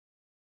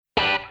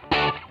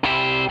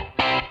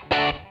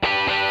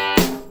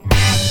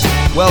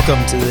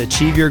Welcome to the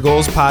Achieve Your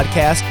Goals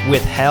podcast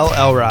with Hal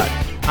Elrod.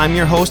 I'm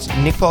your host,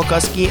 Nick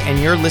Polkuski, and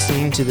you're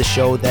listening to the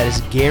show that is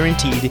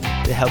guaranteed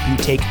to help you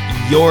take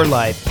your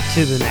life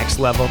to the next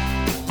level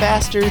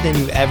faster than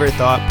you ever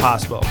thought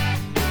possible.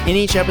 In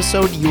each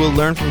episode, you will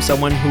learn from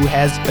someone who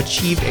has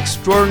achieved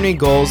extraordinary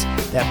goals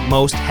that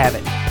most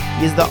haven't.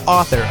 He is the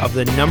author of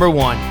the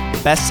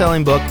 #1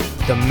 best-selling book,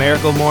 The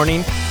Miracle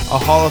Morning, a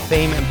Hall of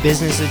Fame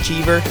business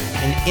achiever,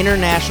 an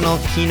international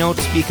keynote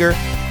speaker,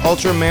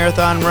 ultra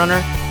marathon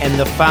runner, and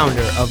the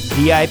founder of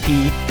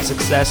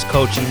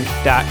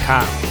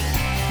VIPSuccessCoaching.com,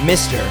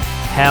 Mr.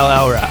 Hal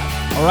Elrod.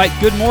 All right,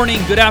 good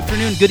morning, good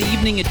afternoon, good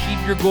evening,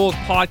 Achieve Your Goals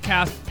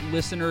podcast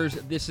listeners.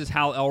 This is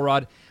Hal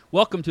Elrod.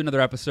 Welcome to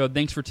another episode.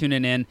 Thanks for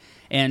tuning in.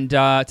 And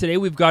today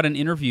we've got an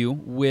interview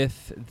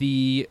with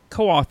the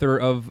co-author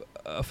of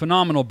a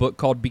phenomenal book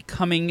called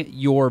Becoming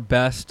Your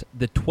Best,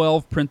 The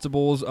 12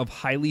 Principles of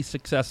Highly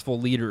Successful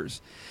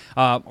Leaders.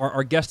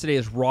 Our guest today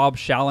is Rob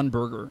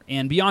Shallenberger.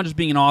 And beyond just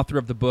being an author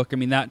of the book, I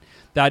mean, that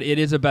it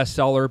is a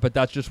bestseller, but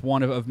that's just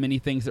one of many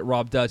things that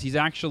Rob does. He's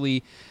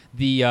actually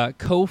the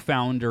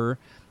co-founder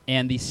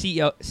and the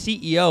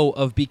CEO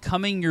of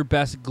Becoming Your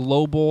Best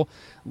Global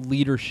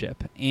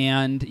Leadership.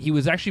 And he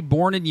was actually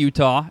born in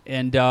Utah,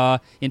 and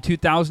in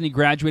 2000 he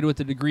graduated with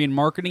a degree in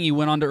marketing. He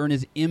went on to earn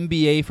his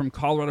MBA from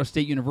Colorado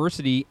State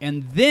University,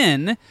 and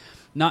then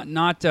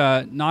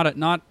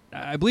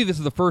I believe this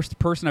is the first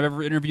person I've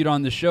ever interviewed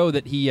on the show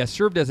that he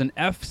served as an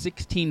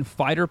F-16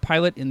 fighter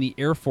pilot in the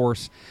Air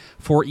Force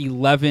for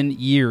 11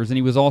 years. And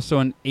he was also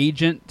an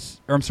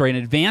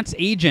advance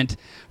agent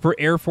for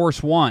Air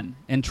Force One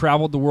and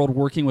traveled the world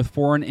working with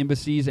foreign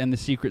embassies and the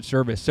Secret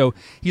Service. So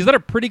he's led a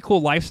pretty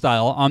cool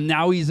lifestyle.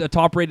 Now he's a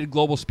top-rated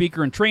global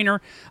speaker and trainer.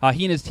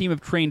 He and his team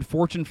have trained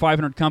Fortune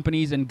 500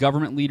 companies and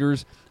government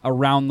leaders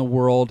around the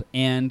world.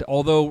 And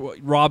although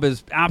Rob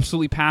is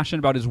absolutely passionate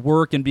about his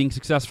work and being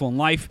successful in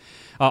life,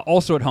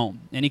 also at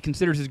home. And he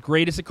considers his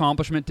greatest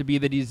accomplishment to be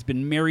that he's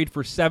been married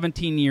for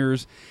 17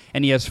 years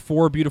and he has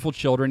 4 beautiful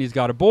children. He's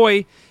got a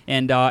boy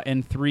and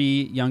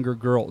 3 younger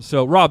girls.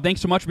 So, Rob,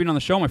 thanks so much for being on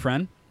the show, my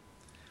friend.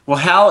 Well,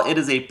 Hal, it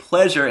is a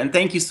pleasure, and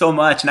thank you so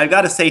much. And I've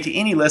got to say to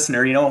any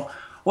listener,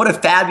 what a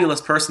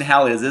fabulous person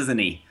Hal is, isn't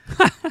he?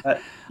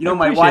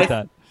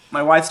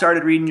 My wife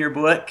started reading your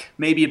book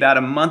maybe about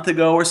a month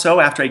ago or so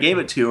after I gave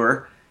it to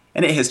her,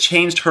 and it has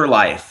changed her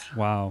life.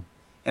 Wow.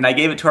 And I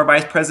gave it to our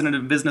vice president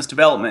of business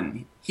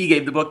development. He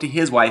gave the book to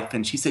his wife,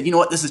 and she said, you know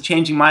what, this is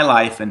changing my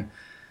life. And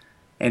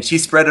she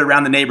spread it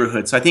around the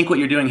neighborhood. So I think what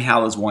you're doing,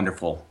 Hal, is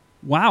wonderful.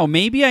 Wow,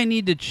 maybe I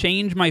need to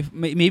change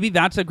maybe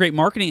that's a great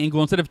marketing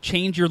angle. Instead of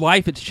change your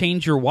life, it's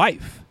change your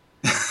wife.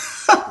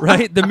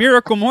 Right? The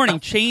Miracle Morning,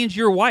 change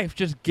your wife.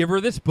 Just give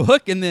her this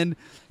book and then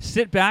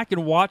sit back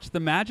and watch the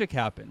magic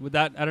happen. Would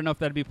that, I don't know if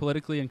that'd be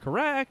politically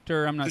incorrect,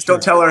 or I'm not sure.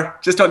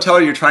 Just don't tell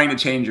her you're trying to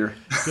change her.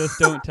 Just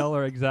don't tell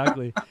her,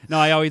 exactly. No,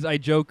 I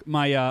joke,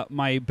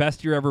 my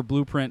best year ever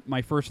blueprint,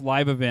 my first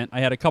live event,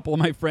 I had a couple of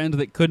my friends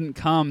that couldn't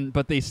come,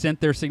 but they sent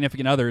their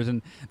significant others,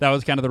 and that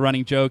was kind of the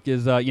running joke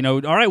is, all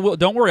right, well,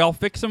 don't worry, I'll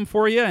fix them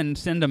for you and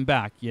send them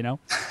back,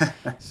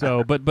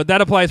 So, but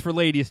that applies for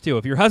ladies too.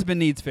 If your husband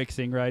needs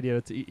fixing, right,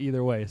 it's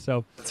either way.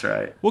 So that's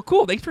right. Well,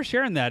 cool. Thanks for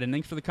sharing that, and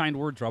thanks for the kind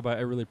words, Rob. I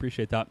really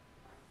appreciate that.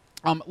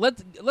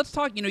 Let's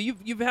talk.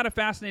 You've had a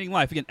fascinating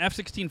life. Again,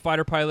 F-16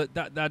 fighter pilot.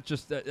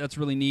 That's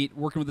really neat.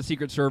 Working with the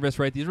Secret Service,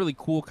 right? These really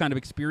cool kind of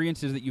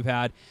experiences that you've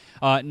had.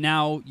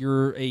 Now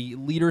you're a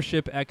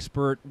leadership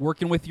expert,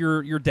 working with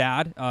your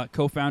dad,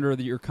 co-founder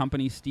of your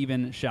company,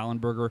 Steven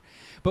Shallenberger.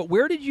 But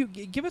where did you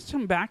give us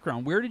some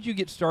background? Where did you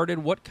get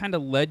started? What kind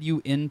of led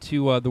you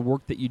into the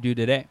work that you do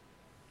today?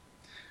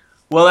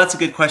 Well, that's a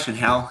good question,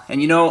 Hal.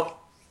 And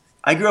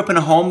I grew up in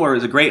a home where it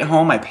was a great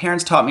home. My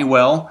parents taught me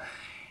well.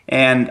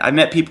 And I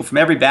met people from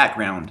every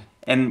background.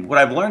 And what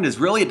I've learned is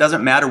really it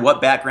doesn't matter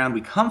what background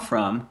we come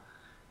from.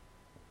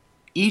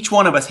 Each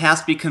one of us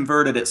has to be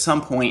converted at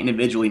some point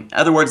individually. In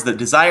other words, the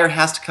desire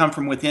has to come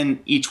from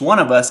within each one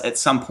of us at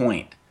some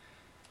point.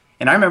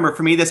 And I remember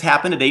for me this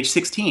happened at age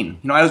 16.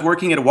 I was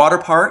working at a water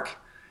park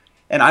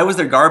and I was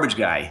their garbage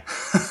guy.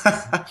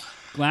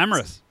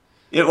 Glamorous.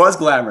 It was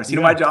glamorous.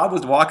 My job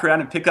was to walk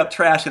around and pick up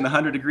trash in the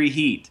 100-degree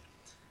heat.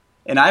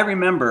 And I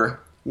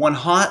remember one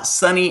hot,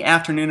 sunny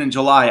afternoon in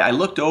July, I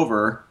looked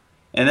over,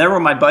 and there were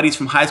my buddies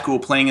from high school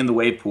playing in the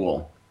wave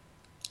pool.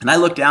 And I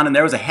looked down, and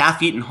there was a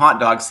half-eaten hot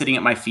dog sitting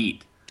at my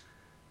feet.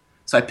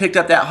 So I picked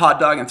up that hot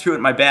dog and threw it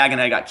in my bag,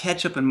 and I got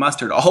ketchup and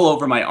mustard all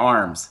over my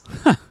arms.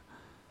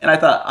 And I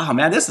thought, oh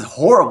man, this is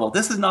horrible.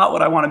 This is not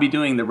what I want to be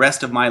doing the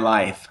rest of my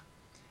life.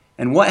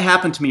 And what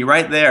happened to me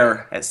right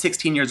there at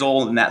 16 years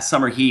old in that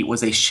summer heat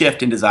was a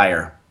shift in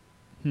desire.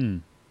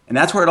 And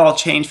that's where it all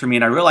changed for me,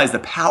 and I realized the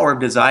power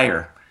of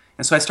desire.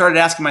 And so I started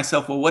asking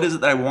myself, well, what is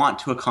it that I want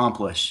to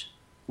accomplish?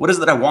 What is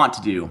it that I want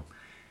to do?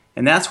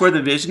 And that's where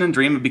the vision and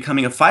dream of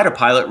becoming a fighter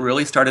pilot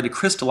really started to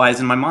crystallize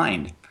in my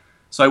mind.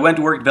 So I went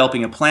to work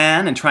developing a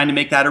plan and trying to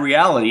make that a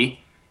reality.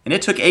 And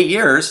it took 8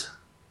 years,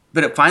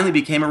 but it finally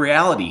became a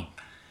reality.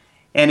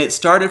 And it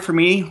started for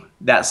me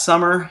that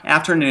summer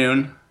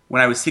afternoon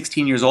when I was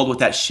 16 years old with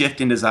that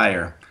shift in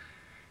desire.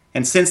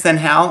 And since then,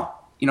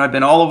 Hal, I've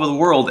been all over the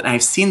world, and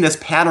I've seen this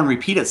pattern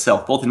repeat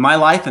itself, both in my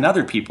life and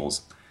other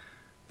people's.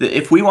 That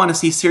if we want to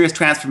see serious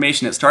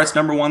transformation, it starts,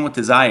 number one, with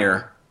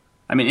desire.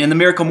 I mean, in the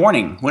Miracle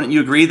Morning, wouldn't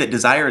you agree that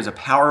desire is a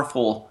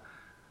powerful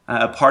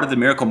part of the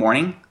Miracle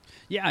Morning?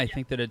 Yeah, I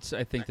think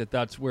that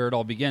that's where it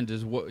all begins.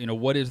 Is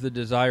what is the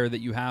desire that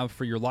you have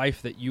for your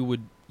life that you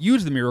would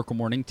use the Miracle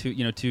Morning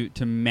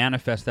to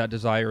manifest that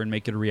desire and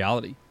make it a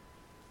reality?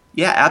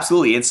 Yeah,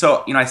 absolutely. And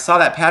so, I saw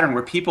that pattern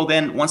where people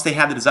then, once they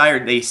have the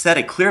desire, they set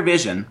a clear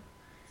vision,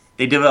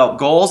 they develop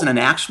goals and an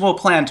actual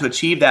plan to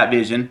achieve that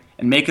vision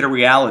and make it a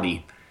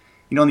reality.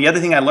 And the other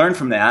thing I learned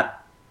from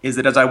that is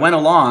that as I went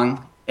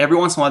along, every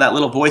once in a while that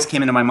little voice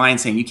came into my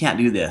mind saying, you can't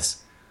do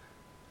this.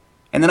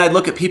 And then I'd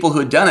look at people who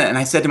had done it, and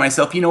I said to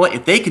myself, you know what,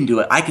 if they can do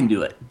it, I can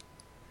do it.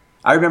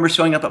 I remember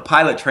showing up at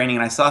pilot training,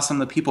 and I saw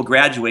some of the people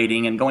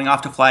graduating and going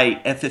off to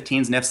fly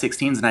F-15s and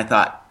F-16s, and I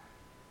thought,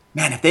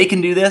 man, if they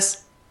can do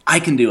this, I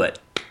can do it.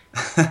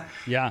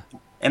 Yeah.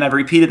 And I've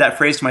repeated that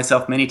phrase to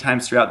myself many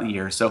times throughout the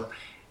year. So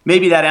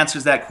maybe that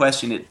answers that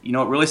question. It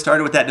really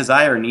started with that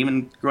desire, and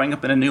even growing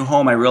up in a new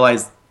home,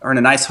 in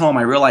a nice home,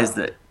 I realized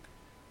that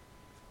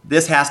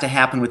this has to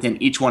happen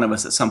within each one of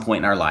us at some point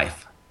in our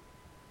life.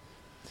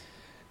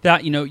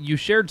 That, you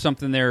shared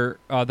something there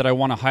that I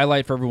want to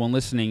highlight for everyone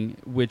listening,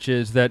 which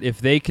is that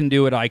if they can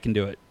do it, I can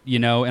do it,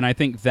 and I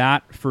think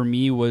that for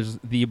me was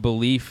the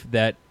belief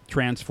that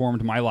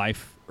transformed my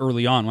life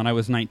early on when I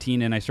was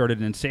 19 and I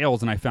started in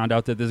sales, and I found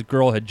out that this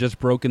girl had just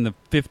broken the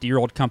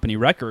 50-year-old company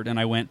record, and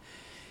I went,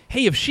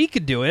 hey, if she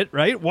could do it,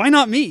 right, why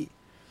not me?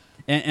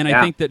 And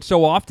I think that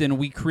so often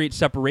we create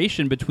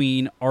separation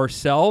between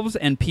ourselves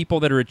and people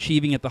that are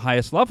achieving at the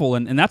highest level,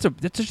 and that's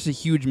just a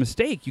huge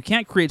mistake. You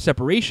can't create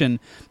separation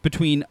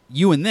between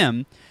you and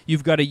them.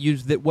 You've got to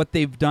use what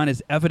they've done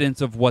as evidence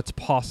of what's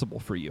possible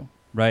for you,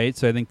 right?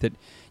 So I think that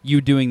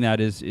you doing that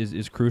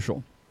is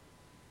crucial.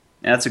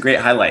 Yeah, that's a great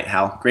highlight,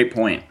 Hal. Great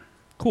point.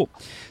 Cool.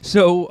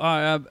 So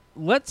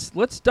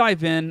let's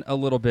dive in a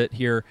little bit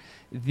here.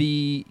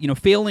 The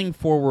failing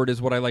forward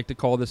is what I like to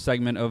call this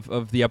segment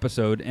of the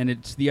episode, and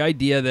it's the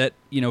idea that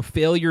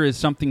failure is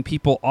something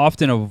people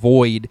often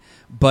avoid,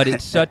 but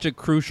it's such a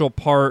crucial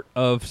part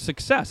of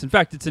success. In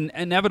fact, it's an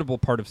inevitable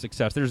part of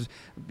success. There's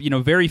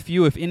very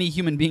few, if any,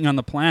 human being on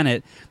the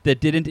planet that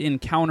didn't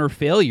encounter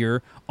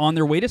failure on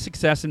their way to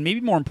success, and maybe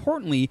more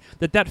importantly,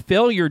 that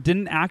failure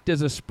didn't act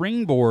as a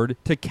springboard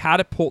to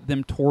catapult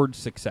them towards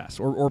success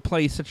or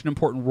play such an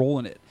important role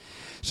in it.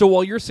 So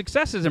while your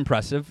success is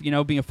impressive,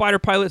 being a fighter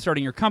pilot,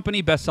 starting your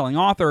company, best-selling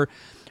author,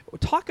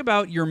 talk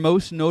about your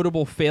most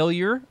notable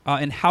failure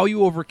and how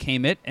you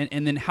overcame it,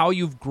 and then how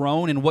you've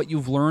grown and what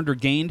you've learned or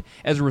gained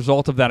as a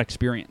result of that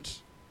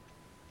experience.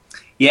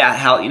 Yeah,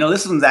 Hal,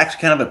 this one's actually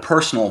kind of a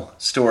personal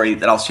story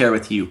that I'll share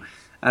with you.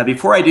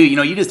 Before I do,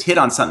 you just hit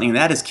on something, and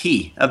that is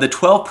key. Of the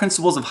 12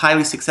 principles of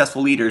highly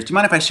successful leaders, do you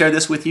mind if I share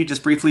this with you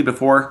just briefly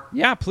before?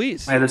 Yeah,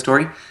 please. I have the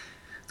story.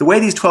 The way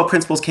these 12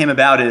 principles came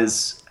about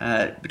is,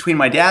 between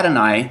my dad and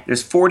I,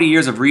 there's 40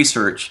 years of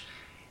research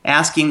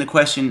asking the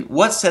question,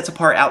 what sets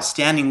apart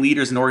outstanding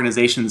leaders and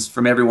organizations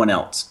from everyone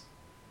else?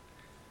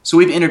 So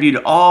we've interviewed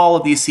all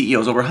of these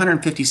CEOs, over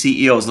 150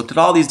 CEOs, looked at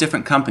all these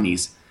different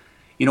companies.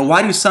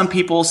 Why do some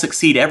people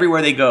succeed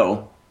everywhere they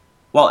go,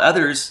 while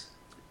others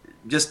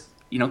just,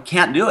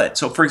 can't do it?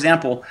 So, for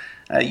example,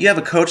 you have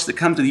a coach that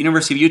comes to the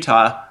University of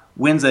Utah,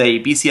 wins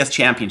a BCS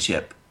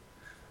championship.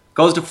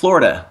 Goes to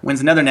Florida,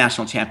 wins another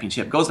national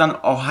championship, goes down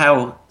to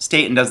Ohio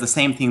State and does the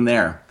same thing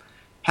there.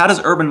 How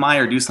does Urban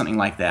Meyer do something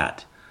like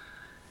that?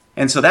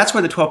 And so that's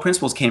where the 12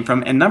 principles came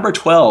from. And number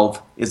 12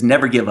 is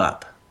never give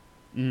up.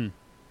 In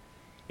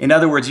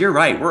other words, you're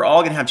right. We're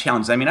all going to have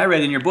challenges. I mean, I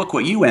read in your book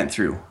what you went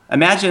through.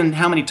 Imagine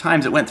how many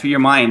times it went through your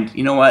mind,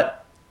 you know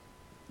what,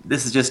 I'm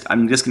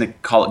just going to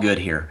call it good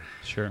here.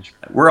 Sure.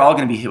 We're all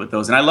going to be hit with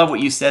those. And I love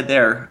what you said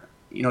there,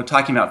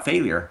 talking about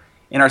failure.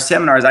 In our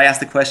seminars, I asked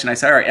the question, I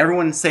said, all right,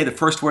 everyone say the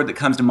first word that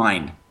comes to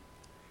mind.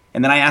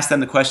 And then I asked them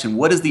the question,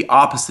 what is the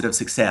opposite of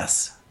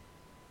success?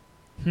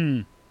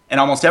 And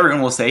almost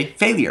everyone will say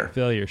failure.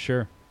 Failure,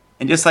 sure.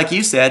 And just like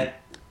you said,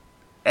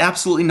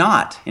 absolutely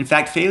not. In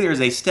fact, failure is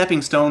a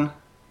stepping stone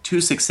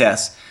to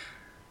success.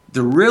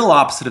 The real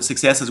opposite of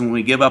success is when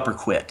we give up or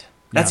quit.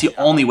 That's the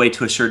only way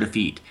to assure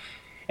defeat.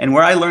 And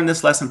where I learned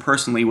this lesson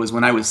personally was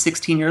when I was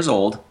 16 years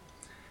old,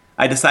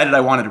 I decided I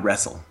wanted to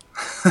wrestle.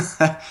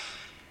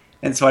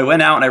 And so I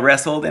went out and I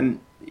wrestled,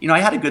 and I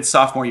had a good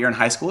sophomore year in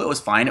high school. It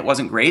was fine. It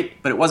wasn't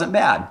great, but it wasn't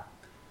bad.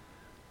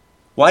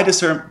 Well,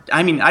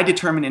 I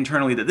determined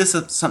internally that this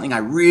is something I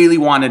really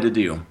wanted to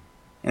do.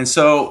 And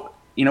so,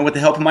 with the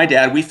help of my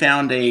dad, we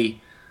found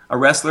a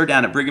wrestler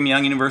down at Brigham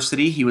Young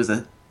University. He was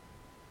a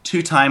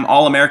 2-time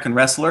All-American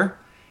wrestler,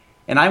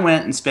 and I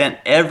went and spent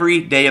every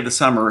day of the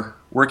summer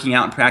working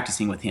out and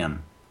practicing with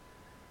him.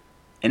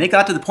 And it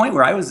got to the point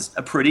where I was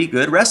a pretty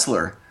good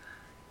wrestler.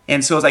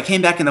 And so as I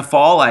came back in the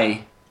fall,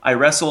 I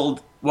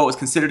wrestled what was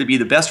considered to be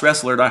the best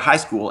wrestler at our high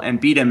school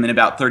and beat him in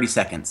about 30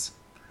 seconds.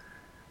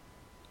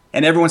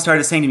 And everyone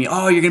started saying to me,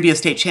 oh, you're going to be a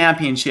state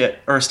champion,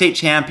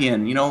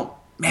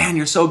 man,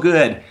 you're so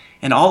good.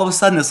 And all of a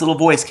sudden, this little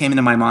voice came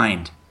into my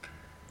mind.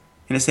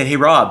 and it said, "Hey,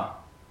 Rob,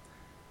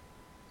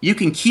 you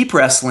can keep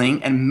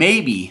wrestling and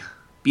maybe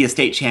be a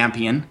state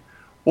champion,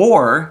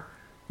 or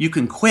you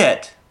can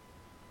quit,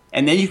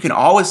 and then you can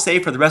always say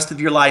for the rest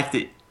of your life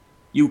that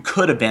you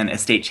could have been a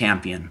state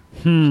champion."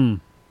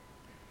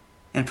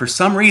 And for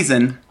some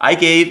reason, I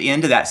gave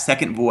in to that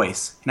second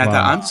voice. And I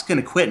thought, I'm just going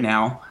to quit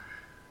now.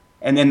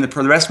 And then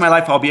for the rest of my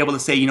life, I'll be able to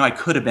say, I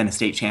could have been a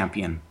state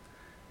champion.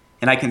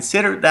 And I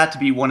consider that to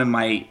be one of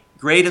my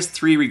greatest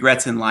 3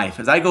 regrets in life.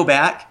 As I go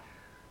back,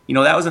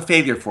 that was a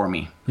failure for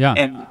me. Yeah.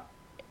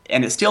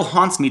 And it still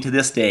haunts me to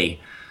this day.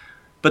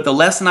 But the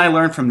lesson I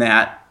learned from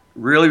that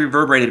really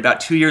reverberated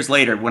about 2 years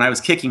later when I was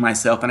kicking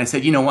myself. And I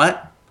said, you know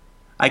what?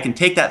 I can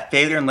take that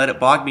failure and let it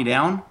bog me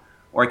down,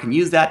 or I can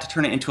use that to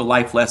turn it into a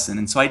life lesson.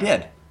 And so I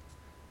did.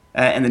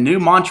 And the new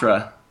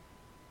mantra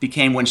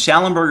became, when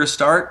Schallenbergers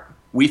start,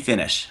 we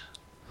finish.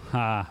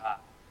 I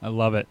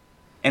love it.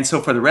 And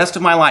so for the rest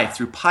of my life,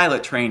 through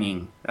pilot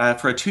training,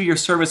 for a 2-year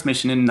service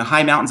mission in the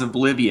high mountains of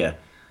Bolivia,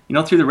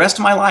 through the rest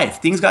of my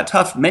life, things got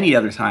tough many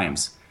other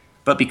times.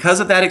 But because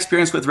of that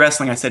experience with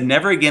wrestling, I said,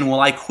 never again will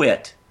I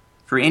quit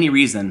for any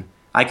reason.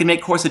 I can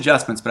make course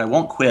adjustments, but I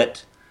won't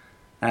quit.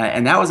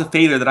 And that was a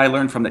failure that I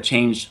learned from that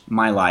changed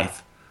my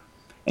life.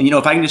 And,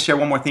 if I can just share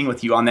one more thing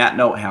with you on that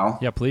note, Hal.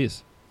 Yeah,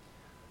 please.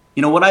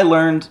 What I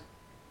learned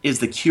is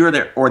the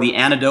cure or the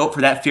antidote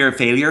for that fear of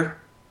failure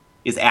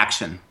is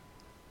action.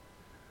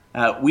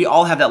 We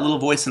all have that little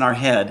voice in our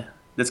head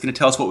that's going to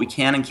tell us what we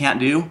can and can't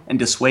do and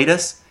dissuade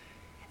us.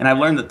 And I've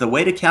learned that the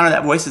way to counter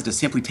that voice is to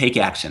simply take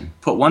action.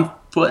 Put one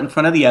foot in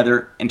front of the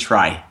other and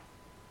try.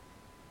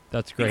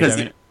 That's great. Because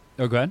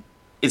go ahead.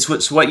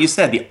 It's what you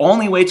said. The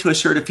only way to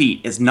assure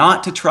defeat is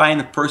not to try in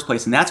the first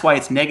place. And that's why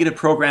it's negative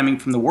programming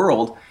from the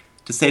world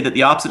to say that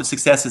the opposite of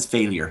success is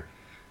failure.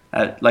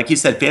 Like you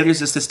said, failure is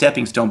just a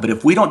stepping stone. But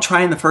if we don't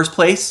try in the first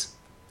place,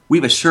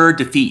 we've assured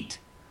defeat.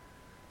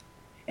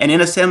 And in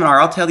a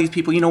seminar, I'll tell these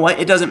people, you know what?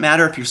 It doesn't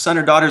matter if your son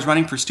or daughter is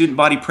running for student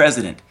body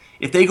president.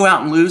 If they go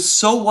out and lose,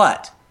 so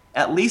what?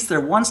 At least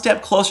they're one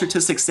step closer to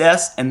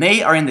success, and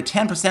they are in the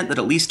 10% that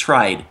at least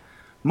tried.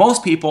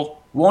 Most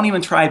people won't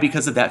even try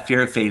because of that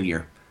fear of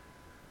failure.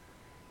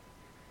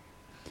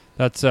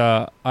 That's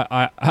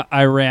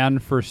I ran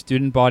for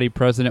student body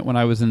president when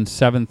I was in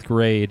 7th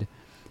grade,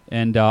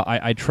 and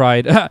I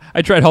tried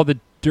I tried all the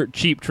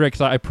cheap tricks.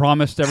 I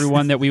promised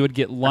everyone that we would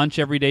get lunch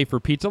every day for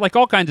pizza, like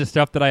all kinds of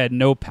stuff that I had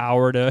no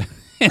power to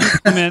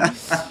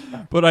implement.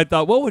 But I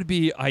thought, what would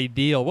be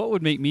ideal? What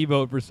would make me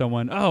vote for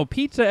someone? Oh,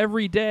 pizza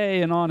every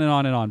day, and on and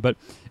on and on. But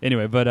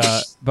anyway, but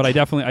I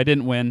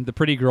didn't win. The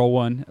pretty girl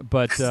won.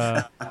 But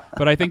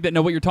I think that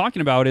what you're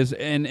talking about is,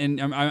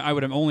 and I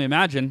would only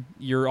imagine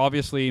you're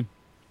obviously,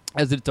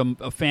 as it's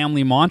a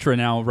family mantra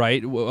now,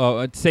 right?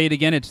 Say it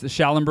again. It's the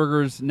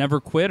Schallenbergers never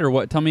quit, or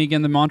what? Tell me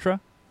again the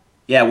mantra.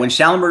 Yeah, when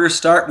Schallenbergers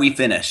start, we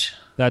finish.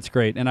 That's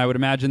great. And I would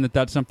imagine that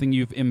that's something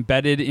you've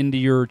embedded into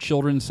your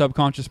children's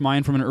subconscious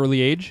mind from an early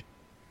age?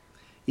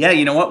 Yeah,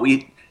 you know what?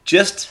 We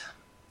just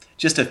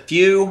a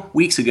few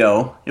weeks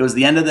ago, it was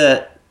the end of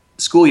the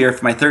school year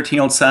for my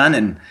 13-year-old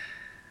son,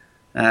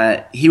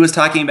 and he was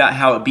talking about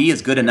how a B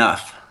is good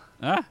enough.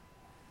 And,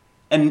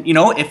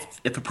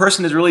 if a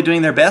person is really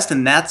doing their best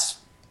and that's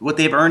what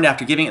they've earned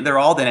after giving it their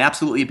all, then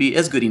absolutely a B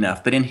is good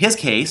enough. But in his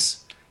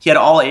case, he had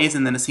all A's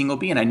and then a single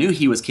B, and I knew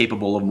he was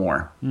capable of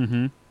more.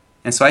 Mm-hmm.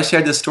 And so I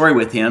shared this story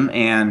with him,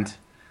 and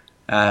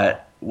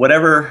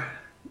whatever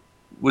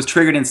was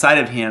triggered inside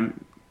of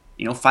him,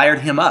 fired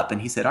him up.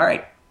 And he said, all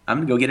right, I'm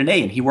going to go get an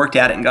A. And he worked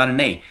at it and got an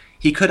A.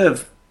 He could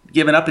have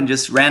given up and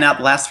just ran out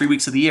the last 3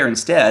 weeks of the year.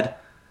 Instead,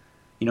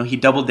 he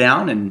doubled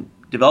down and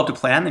developed a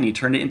plan, and he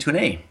turned it into an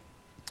A.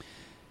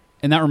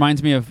 And that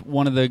reminds me of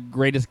one of the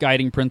greatest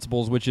guiding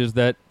principles, which is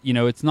that,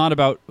 it's not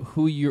about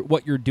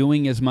what you're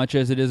doing as much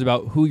as it is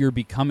about who you're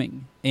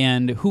becoming,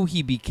 and who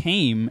he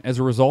became as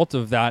a result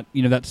of that,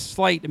 that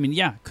slight,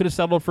 could have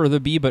settled for the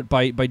B, but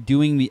by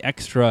doing the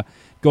extra,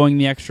 going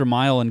the extra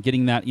mile and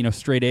getting that,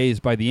 straight A's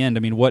by the end.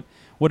 What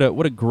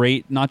a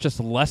great, not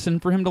just lesson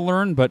for him to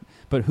learn, but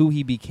who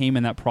he became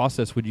in that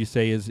process, would you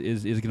say is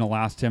going to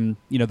last him,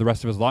 the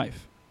rest of his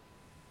life?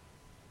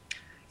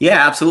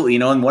 Yeah, absolutely.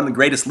 And one of the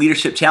greatest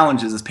leadership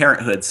challenges is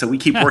parenthood, so we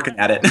keep working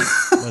at it.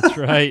 That's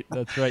right.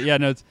 Yeah,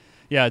 no,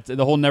 it's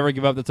the whole never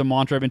give up. That's a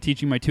mantra I've been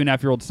teaching my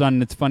 2.5-year-old son.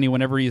 And it's funny,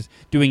 whenever he's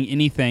doing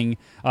anything,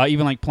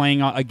 even like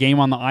playing a game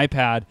on the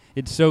iPad,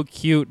 it's so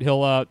cute.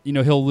 He'll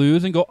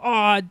lose and go,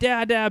 "Oh,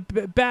 Dad,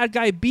 bad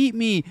guy beat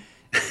me.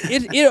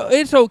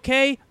 It's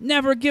okay.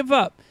 Never give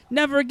up.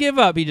 Never give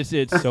up."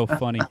 It's so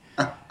funny,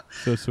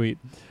 so sweet.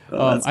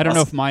 I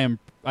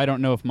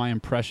don't know if my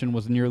impression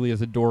was nearly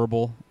as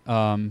adorable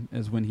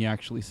as when he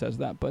actually says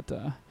that, but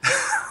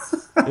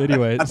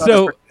anyway,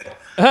 so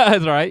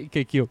that's all right.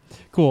 Okay,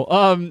 cool.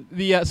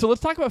 So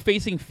let's talk about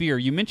facing fear.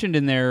 You mentioned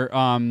in there,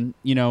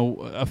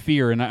 a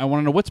fear, and I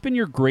want to know, what's been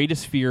your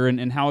greatest fear,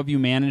 and how have you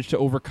managed to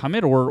overcome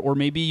it, or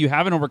maybe you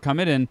haven't overcome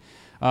it, and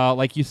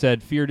like you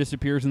said, fear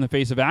disappears in the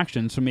face of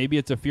action. So maybe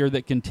it's a fear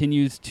that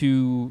continues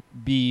to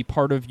be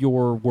part of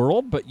your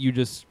world, but you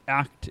just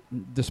act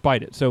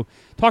despite it. So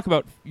talk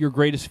about your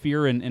greatest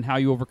fear and how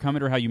you overcome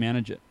it or how you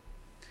manage it.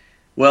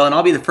 Well, and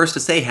I'll be the first to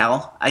say,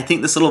 Hal, I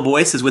think this little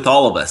voice is with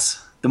all of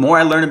us. The more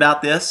I learn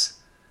about this,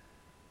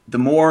 the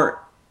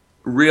more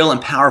real and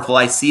powerful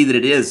I see that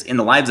it is in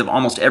the lives of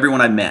almost everyone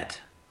I've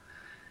met.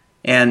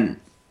 And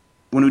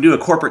when we do a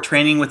corporate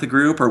training with a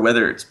group, or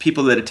whether it's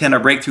people that attend our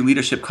Breakthrough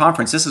Leadership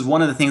Conference, this is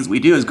one of the things that we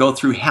do, is go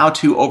through how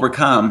to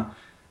overcome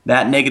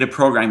that negative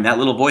programming, that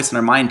little voice in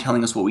our mind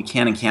telling us what we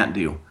can and can't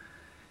do.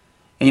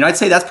 And I'd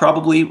say that's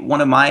probably one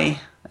of my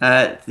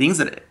things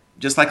that,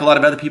 just like a lot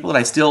of other people, that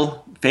I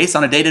still face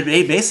on a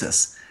day-to-day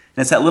basis.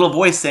 And it's that little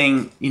voice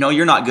saying,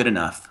 you're not good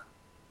enough.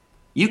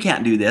 You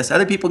can't do this.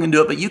 Other people can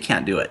do it, but you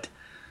can't do it.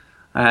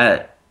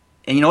 And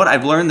you know what?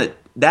 I've learned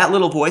that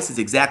little voice is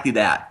exactly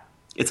that.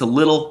 It's a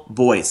little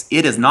voice.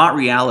 It is not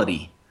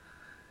reality.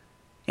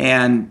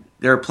 And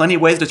there are plenty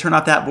of ways to turn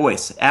off that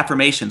voice.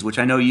 Affirmations, which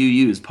I know you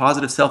use,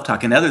 positive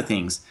self-talk, and other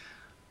things.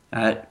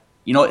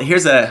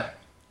 Here's an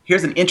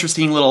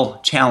interesting little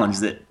challenge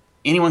that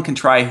anyone can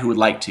try who would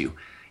like to.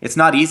 It's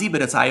not easy,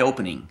 but it's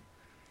eye-opening.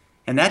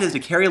 And that is to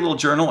carry a little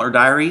journal or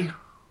diary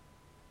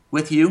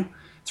with you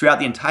throughout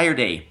the entire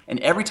day. And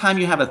every time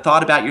you have a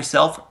thought about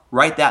yourself,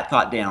 write that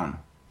thought down.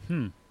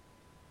 And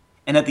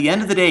at the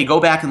end of the day,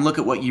 go back and look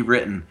at what you've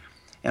written.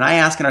 And I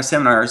ask in our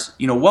seminars,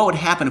 what would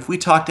happen if we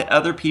talked to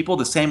other people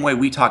the same way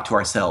we talk to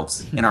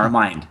ourselves in our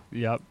mind?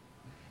 Yep.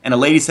 And a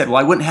lady said, well,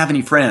 I wouldn't have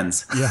any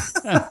friends.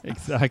 Yeah,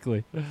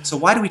 exactly. So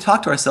why do we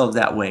talk to ourselves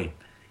that way?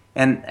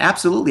 And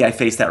absolutely, I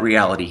face that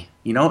reality.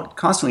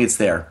 Constantly it's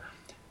there.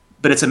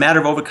 But it's a matter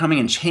of overcoming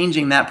and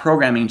changing that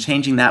programming,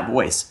 changing that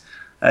voice.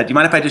 Do you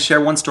mind if I just share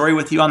one story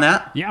with you on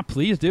that? Yeah,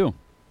 please do.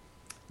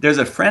 There's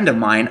a friend of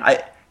mine.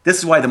 This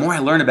is why the more I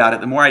learn about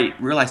it, the more I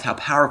realize how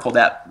powerful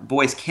that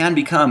voice can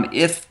become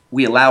if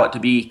we allow it to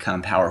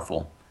become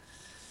powerful.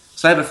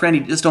 So I have a friend,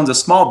 he just owns a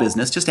small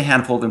business, just a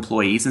handful of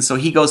employees, and so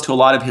he goes to a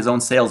lot of his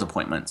own sales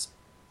appointments.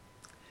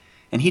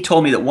 And he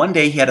told me that one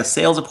day he had a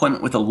sales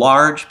appointment with a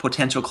large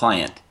potential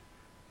client.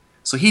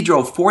 So he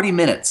drove 40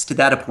 minutes to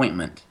that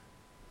appointment.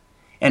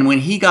 And when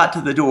he got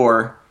to the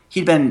door,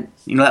 he'd been,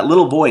 that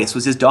little voice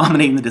was just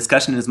dominating the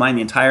discussion in his mind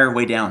the entire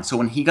way down. So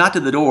when he got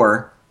to the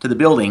door, to the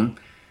building,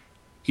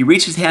 he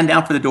reached his hand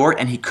down for the door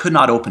and he could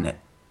not open it.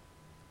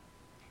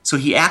 So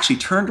he actually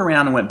turned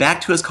around and went back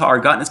to his car,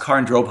 got in his car,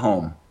 and drove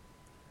home.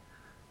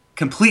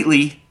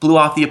 Completely blew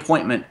off the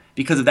appointment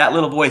because of that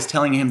little voice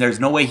telling him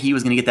there's no way he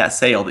was going to get that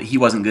sale, that he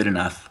wasn't good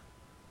enough.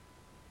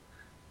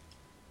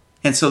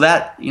 And so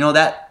that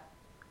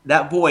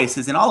voice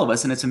is in all of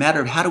us, and it's a matter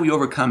of how do we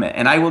overcome it.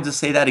 And I will just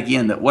say that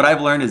again, that what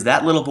I've learned is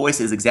that little voice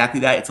is exactly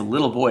that. It's a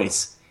little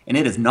voice, and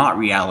it is not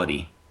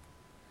reality.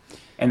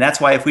 And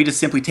that's why if we just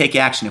simply take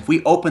action, if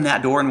we open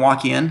that door and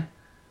walk in,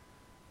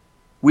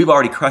 we've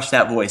already crushed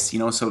that voice.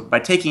 So by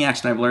taking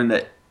action, I've learned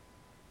that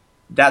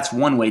that's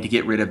one way to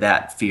get rid of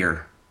that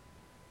fear.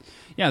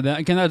 Yeah,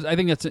 I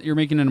think you're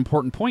making an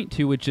important point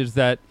too, which is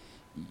that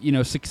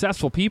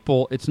successful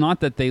people, it's not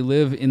that they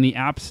live in the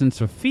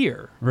absence of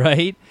fear,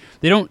 right?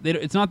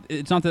 It's not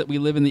that we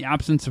live in the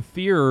absence of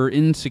fear or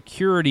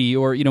insecurity,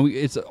 or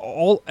it's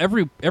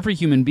every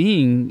human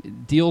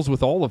being deals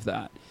with all of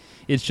that.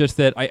 It's just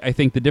that I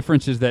think the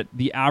difference is that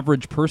the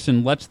average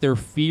person lets their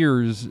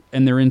fears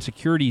and their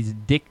insecurities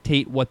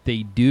dictate what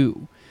they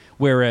do,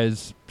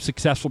 whereas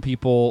successful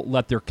people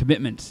let their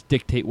commitments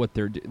dictate what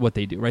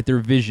they do, right? Their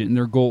vision,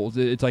 their goals.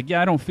 It's like,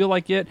 I don't feel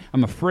like it.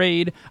 I'm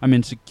afraid. I'm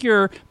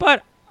insecure,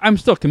 but I'm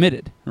still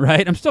committed,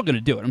 right? I'm still going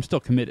to do it. I'm still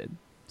committed.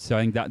 So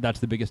I think that's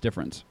the biggest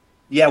difference.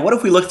 Yeah, what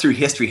if we look through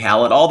history,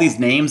 Hal, at all these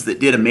names that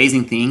did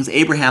amazing things?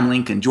 Abraham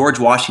Lincoln, George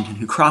Washington,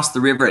 who crossed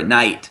the river at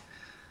night,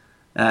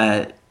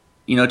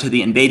 to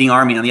the invading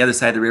army on the other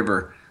side of the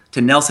river,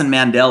 to Nelson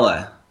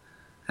Mandela,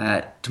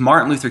 to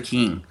Martin Luther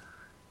King.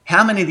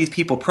 How many of these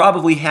people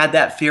probably had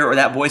that fear or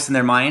that voice in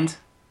their mind,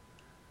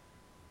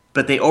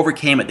 but they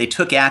overcame it, they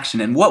took action,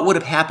 and what would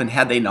have happened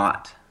had they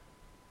not?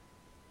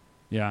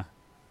 Yeah.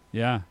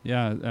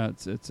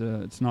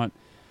 It's not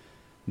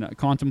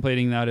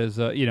contemplating that as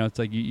it's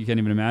like you can't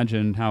even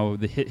imagine how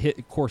the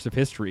hit course of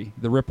history,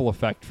 the ripple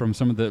effect from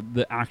some of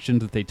the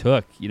actions that they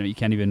took. You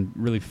can't even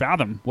really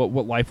fathom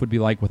what life would be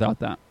like without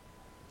that.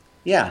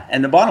 Yeah,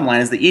 and the bottom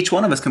line is that each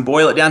one of us can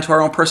boil it down to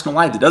our own personal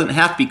lives. It doesn't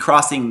have to be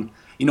crossing,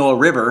 a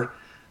river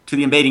to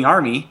the invading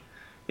army.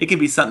 It can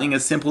be something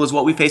as simple as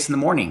what we face in the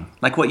morning,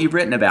 like what you've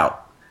written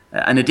about,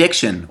 an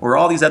addiction, or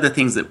all these other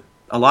things that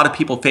a lot of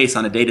people face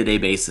on a day-to-day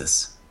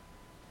basis.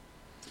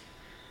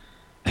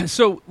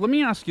 So let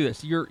me ask you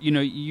this: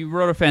 you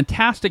wrote a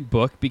fantastic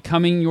book,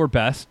 Becoming Your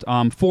Best,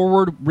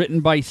 forward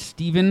written by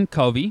Stephen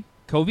Covey.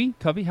 Covey?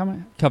 How am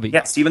I? Covey.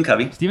 Yeah, Stephen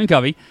Covey. Stephen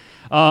Covey.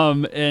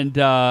 And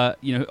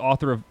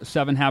author of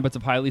 7 Habits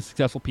of Highly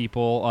Successful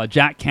People.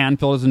 Jack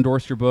Canfield has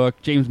endorsed your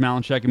book. James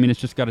Malinchak. I mean,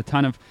 it's just got a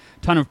ton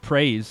of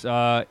praise.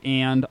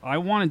 And I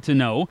wanted to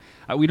know,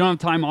 we don't have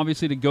time,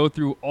 obviously, to go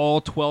through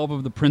all 12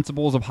 of the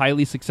principles of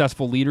highly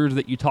successful leaders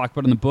that you talk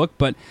about in the book,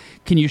 but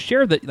can you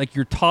share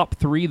your top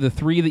 3, the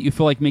 3 that you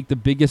feel like make the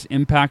biggest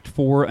impact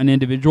for an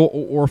individual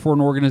or for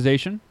an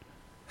organization?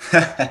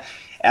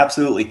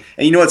 Absolutely.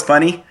 And you know what's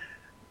funny?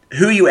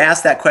 Who you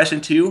ask that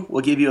question to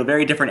will give you a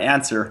very different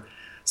answer.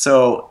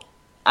 So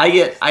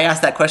I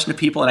ask that question to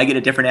people and I get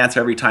a different answer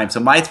every time. So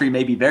my 3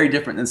 may be very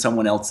different than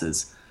someone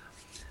else's.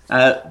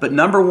 But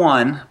number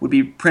 1 would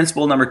be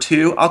principle number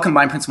 2. I'll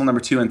combine principle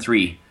number 2 and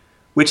 3,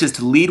 which is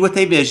to lead with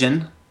a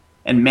vision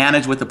and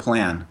manage with a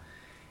plan.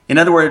 In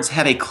other words,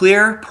 have a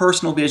clear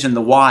personal vision,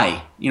 the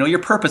why, your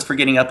purpose for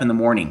getting up in the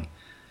morning.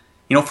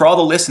 For all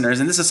the listeners,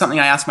 and this is something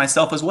I ask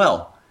myself as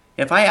well.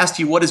 If I asked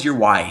you, what is your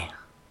why?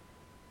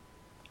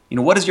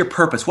 What is your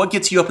purpose? What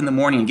gets you up in the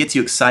morning and gets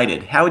you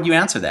excited? How would you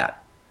answer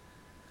that?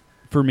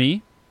 For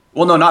me?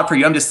 Well, no, not for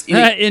you. I'm just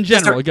in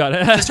general. Got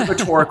it. Just a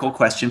rhetorical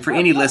question for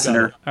any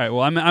listener. All right.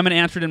 Well, I'm going to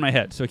answer it in my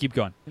head, so keep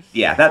going.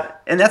 Yeah,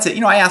 that's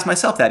it. I ask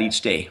myself that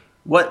each day.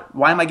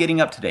 Why am I getting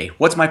up today?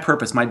 What's my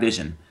purpose, my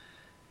vision?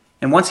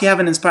 And once you have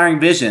an inspiring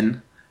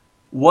vision,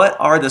 what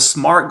are the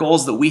SMART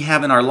goals that we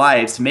have in our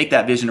lives to make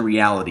that vision a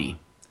reality?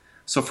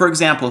 So, for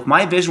example, if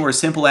my vision were as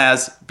simple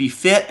as be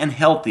fit and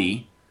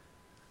healthy,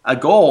 a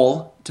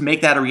goal to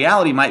make that a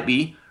reality might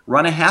be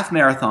run a half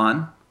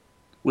marathon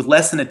with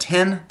less than a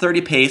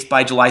 10:30 pace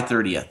by July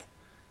 30th.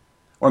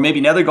 Or maybe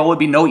another goal would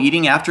be no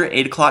eating after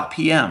 8 o'clock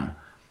p.m.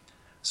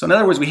 So in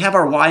other words, we have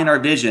our why and our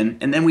vision,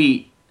 and then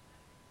we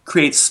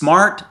create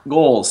SMART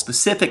goals,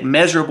 specific,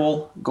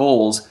 measurable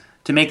goals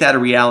to make that a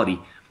reality.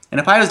 And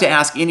if I was to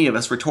ask any of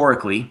us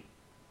rhetorically,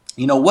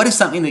 what is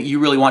something that you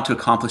really want to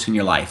accomplish in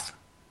your life?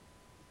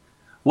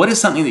 What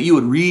is something that you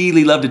would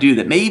really love to do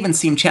that may even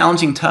seem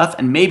challenging, tough,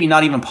 and maybe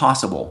not even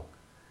possible?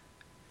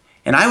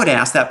 And I would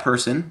ask that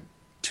person,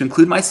 to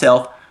include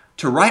myself,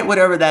 to write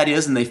whatever that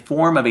is in the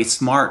form of a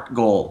SMART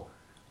goal.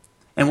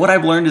 And what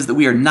I've learned is that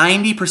we are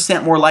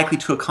 90% more likely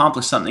to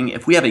accomplish something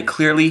if we have a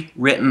clearly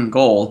written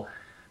goal.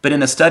 But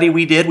in a study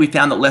we did, we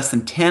found that less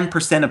than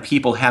 10% of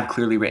people have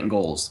clearly written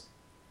goals.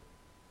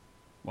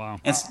 Wow.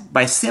 And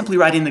by simply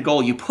writing the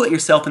goal, you put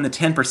yourself in the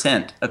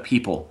 10% of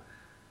people.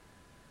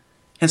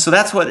 And so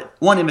that's what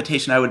one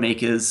invitation I would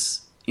make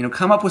is,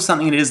 come up with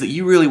something it is that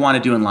you really want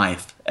to do in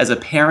life. As a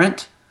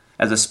parent,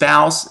 as a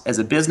spouse, as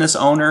a business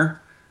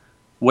owner,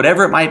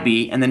 whatever it might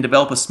be, and then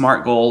develop a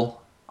SMART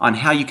goal on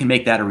how you can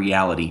make that a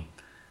reality.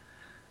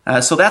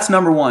 So that's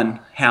number 1,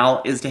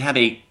 Hal, is to have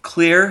a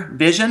clear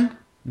vision.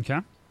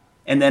 Okay.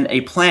 And then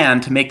a plan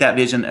to make that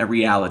vision a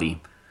reality.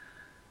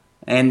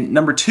 And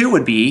number 2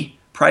 would be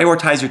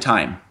prioritize your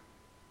time.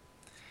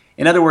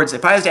 In other words,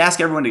 if I was to ask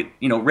everyone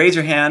to, raise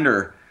your hand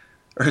or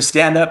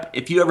stand up,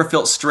 if you ever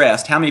felt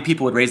stressed, how many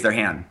people would raise their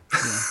hand?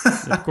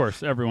 Yeah, of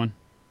course, everyone.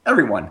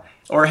 Everyone.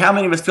 Or how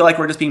many of us feel like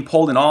we're just being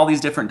pulled in all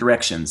these different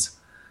directions?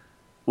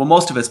 Well,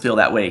 most of us feel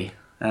that way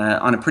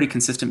on a pretty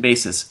consistent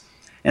basis.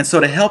 And so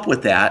to help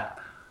with that,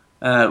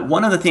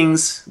 one of the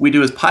things we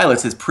do as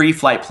pilots is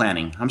pre-flight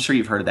planning. I'm sure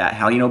you've heard of that,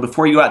 Hal.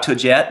 Before you go out to a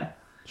jet,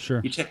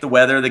 sure, you check the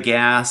weather, the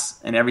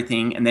gas, and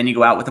everything, and then you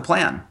go out with a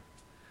plan.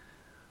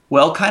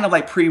 Well, kind of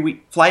like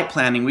pre-flight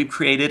planning, we've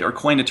created or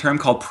coined a term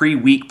called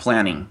pre-week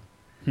planning.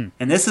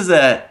 And this is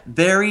a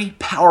very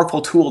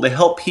powerful tool to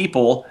help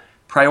people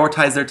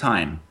prioritize their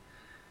time.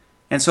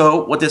 And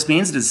so what this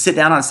means is to sit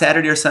down on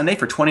Saturday or Sunday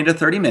for 20 to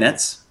 30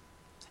 minutes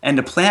and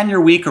to plan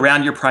your week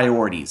around your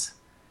priorities.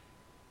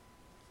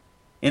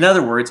 In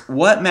other words,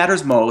 what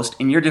matters most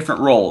in your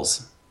different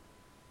roles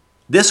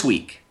this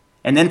week,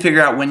 and then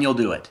figure out when you'll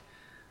do it.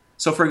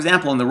 So for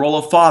example, in the role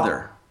of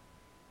father,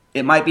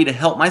 it might be to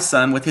help my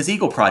son with his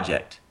Eagle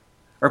project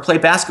or play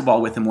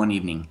basketball with him one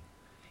evening.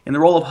 In the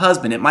role of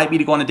husband, it might be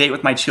to go on a date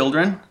with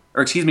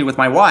with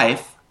my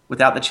wife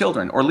without the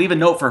children, or leave a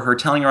note for her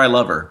telling her I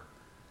love her.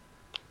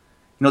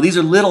 These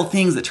are little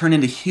things that turn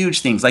into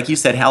huge things, like you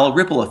said, Hal, a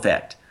ripple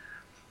effect.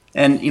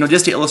 And,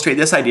 just to illustrate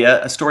this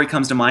idea, a story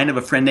comes to mind of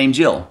a friend named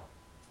Jill.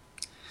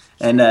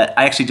 And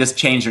I actually just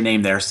changed her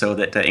name there so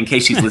that in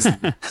case she's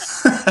listening,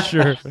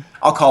 Sure,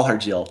 I'll call her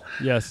Jill.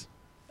 Yes.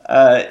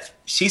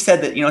 She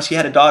said that, she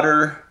had a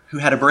daughter who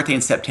had a birthday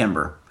in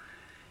September.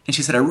 And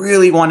she said, I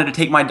really wanted to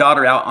take my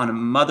daughter out on a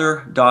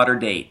mother-daughter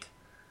date.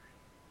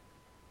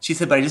 She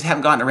said, but I just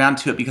haven't gotten around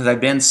to it because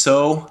I've been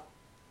so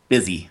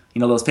busy.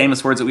 Those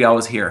famous words that we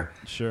always hear.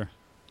 Sure.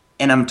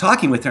 And I'm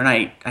talking with her,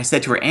 and I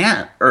said to her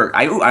aunt, or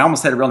I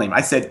almost said her real name.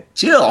 I said,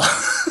 Jill.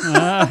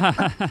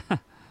 I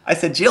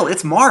said, Jill,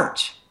 it's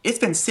March. It's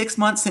been 6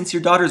 months since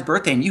your daughter's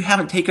birthday, and you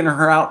haven't taken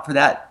her out for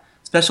that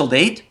special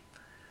date?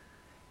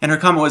 And her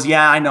comment was,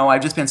 yeah, I know.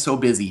 I've just been so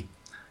busy.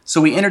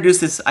 So we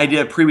introduced this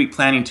idea of pre-week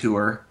planning to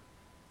her.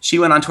 She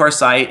went onto our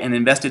site and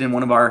invested in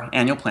one of our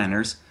annual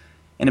planners.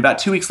 And about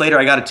 2 weeks later,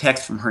 I got a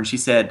text from her, and she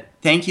said,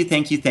 thank you,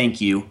 thank you, thank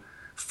you.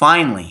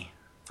 Finally,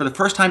 for the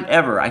first time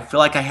ever, I feel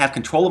like I have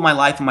control of my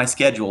life and my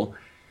schedule.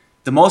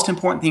 The most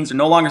important things are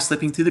no longer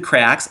slipping through the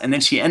cracks. And then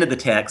she ended the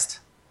text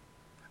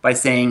by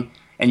saying,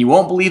 and you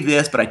won't believe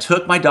this, but I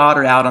took my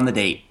daughter out on the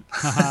date.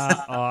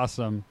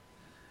 Awesome.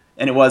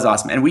 And it was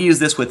awesome. And we use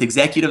this with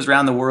executives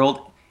around the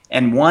world.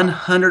 And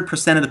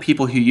 100% of the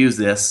people who use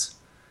this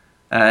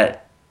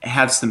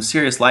have some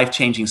serious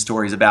life-changing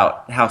stories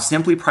about how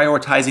simply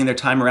prioritizing their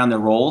time around their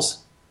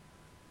roles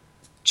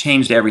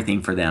changed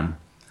everything for them.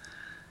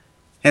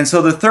 And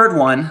so the third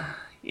one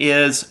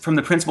is from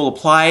the principle,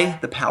 apply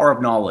the power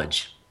of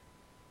knowledge.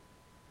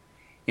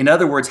 In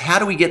other words, how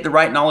do we get the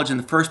right knowledge in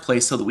the first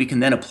place so that we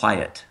can then apply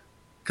it?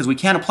 Because we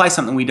can't apply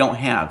something we don't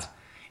have.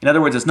 In other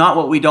words, it's not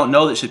what we don't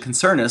know that should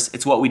concern us,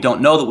 it's what we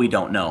don't know that we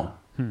don't know.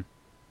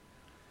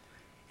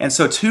 And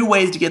so 2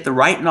 ways to get the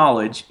right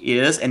knowledge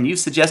is, and you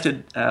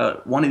suggested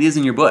one of these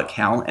in your book,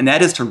 Hal, and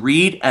that is to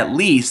read at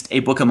least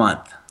a book a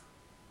month.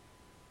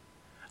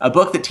 A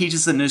book that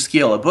teaches a new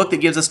skill, a book that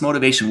gives us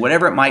motivation,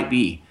 whatever it might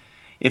be.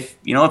 If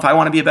I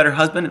want to be a better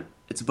husband,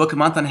 it's a book a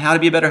month on how to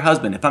be a better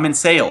husband. If I'm in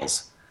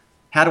sales,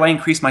 how do I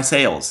increase my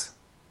sales?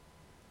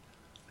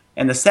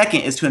 And the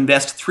second is to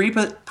invest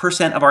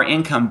 3% of our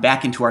income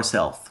back into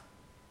ourselves.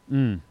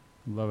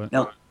 Love it.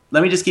 Now,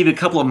 let me just give you a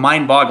couple of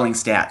mind-boggling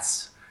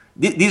stats.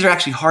 These are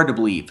actually hard to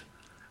believe.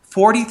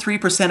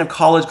 43% of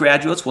college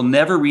graduates will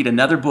never read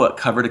another book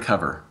cover to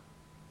cover.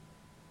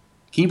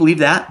 Can you believe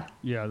that?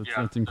 Yeah,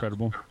 that's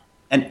incredible.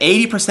 And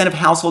 80% of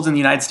households in the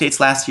United States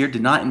last year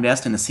did not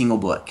invest in a single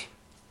book.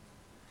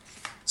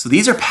 So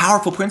these are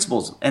powerful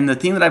principles. And the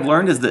thing that I've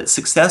learned is that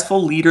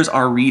successful leaders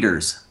are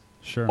readers.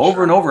 Sure.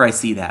 Over and over I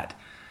see that.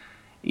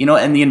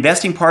 And the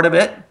investing part of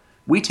it,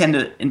 we tend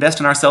to invest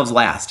in ourselves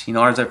last.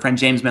 As our friend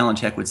James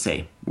Malinchak would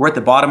say, we're at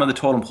the bottom of the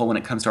totem pole when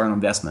it comes to our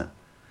investment.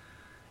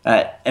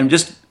 And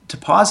just to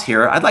pause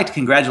here, I'd like to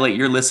congratulate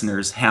your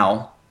listeners,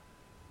 Hal,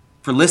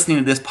 for listening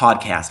to this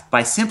podcast.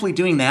 By simply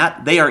doing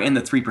that, they are in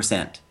the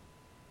 3%.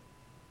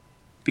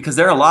 Because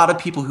there are a lot of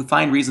people who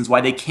find reasons why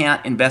they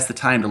can't invest the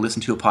time to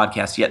listen to a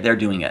podcast, yet they're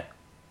doing it.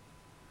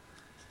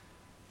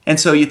 And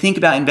so you think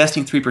about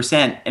investing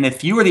 3%, and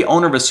if you were the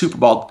owner of an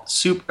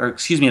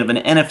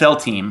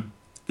NFL team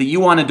that you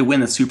wanted to win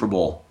the Super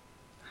Bowl,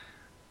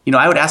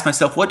 I would ask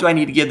myself, what do I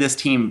need to give this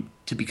team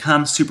to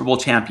become Super Bowl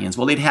champions?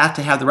 Well, they'd have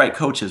to have the right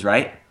coaches,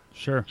 right?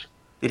 Sure.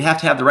 They'd have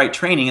to have the right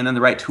training and then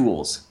the right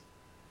tools.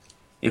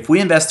 If we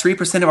invest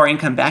 3% of our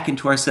income back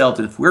into ourselves,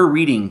 and if we're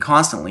reading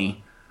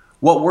constantly,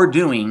 what we're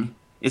doing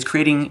is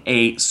creating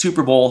a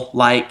Super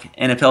Bowl-like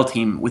NFL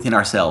team within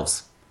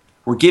ourselves.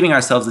 We're giving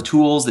ourselves the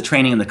tools, the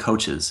training, and the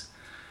coaches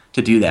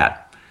to do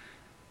that.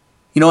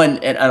 And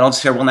I'll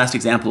just share one last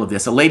example of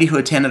this. A lady who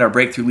attended our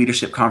Breakthrough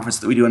Leadership Conference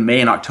that we do in May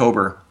and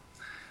October,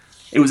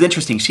 it was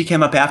interesting. She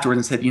came up afterwards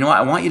and said,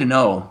 I want you to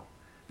know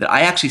that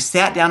I actually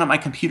sat down at my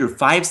computer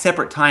 5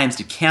 separate times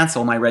to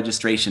cancel my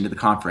registration to the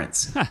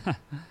conference.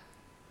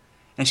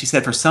 And she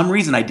said, for some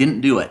reason, I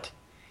didn't do it.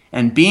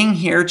 And being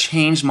here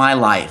changed my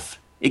life.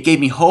 It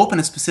gave me hope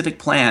and a specific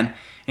plan.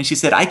 And she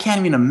said, I can't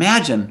even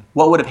imagine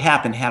what would have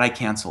happened had I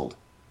canceled.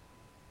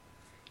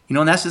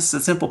 And that's just the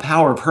simple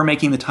power of her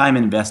making the time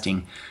and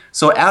investing.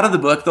 So out of the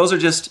book, those are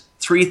just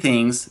 3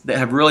 things that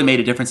have really made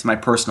a difference in my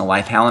personal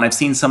life, Hal. And I've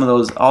seen some of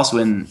those also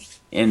in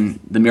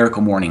the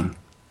Miracle Morning.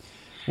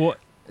 Well,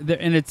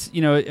 and it's,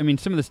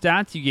 some of the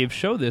stats you gave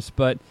show this,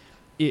 but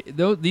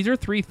these are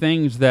 3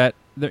 things that,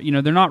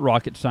 they're not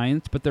rocket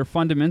science, but they're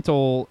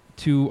fundamental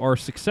to our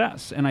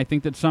success. And I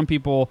think that some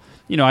people,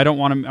 I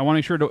want to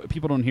make sure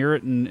people don't hear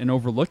it and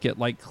overlook it.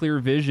 Like clear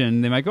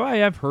vision, they might go,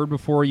 I've heard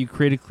before you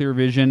create a clear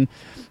vision.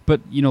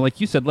 But,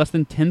 like you said, less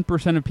than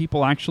 10% of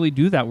people actually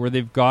do that, where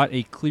they've got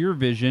a clear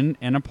vision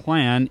and a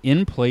plan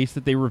in place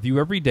that they review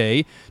every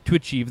day to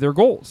achieve their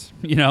goals,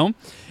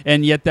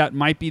 And yet that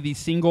might be the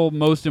single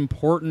most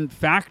important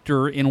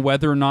factor in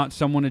whether or not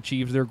someone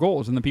achieves their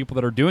goals. And the people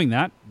that are doing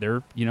that,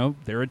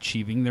 they're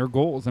achieving their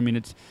goals. I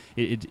mean,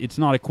 it's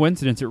not a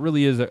coincidence. It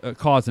really is a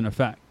cause and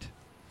effect.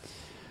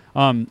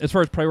 As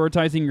far as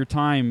prioritizing your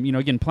time,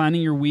 again,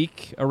 planning your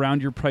week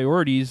around your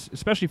priorities,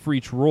 especially for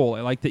each role.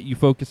 I like that you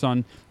focus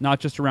on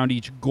not just around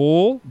each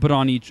goal, but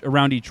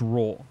around each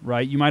role,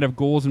 right? You might have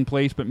goals in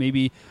place, but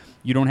maybe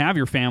you don't have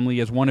your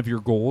family as one of your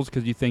goals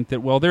because you think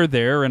that, well, they're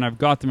there and I've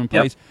got them in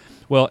place. Yep.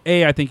 Well,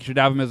 I think you should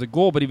have them as a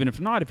goal, but even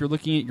if not, if you're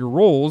looking at your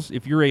roles,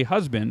 if you're a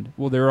husband,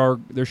 well,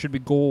 there should be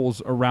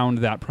goals around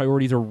that,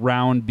 priorities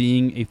around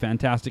being a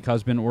fantastic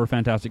husband or a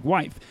fantastic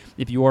wife.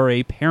 If you are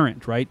a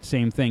parent, right,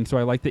 same thing. So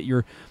I like that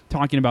you're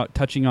talking about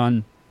touching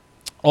on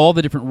all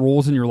the different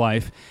roles in your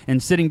life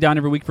and sitting down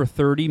every week for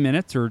 30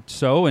 minutes or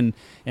so and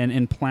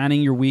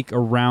planning your week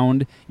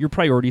around your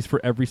priorities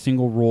for every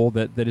single role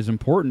that is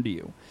important to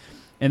you.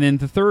 And then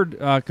the third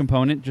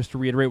component, just to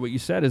reiterate what you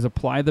said, is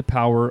apply the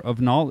power of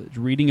knowledge.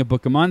 Reading a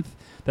book a month,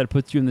 that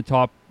puts you in the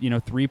top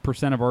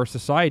 3% of our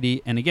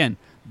society. And again,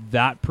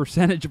 that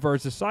percentage of our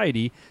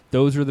society,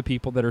 those are the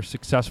people that are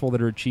successful,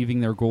 that are achieving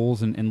their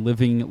goals and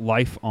living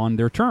life on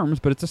their terms,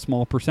 but it's a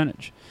small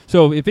percentage.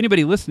 So if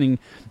anybody listening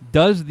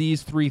does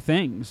these 3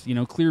 things,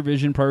 clear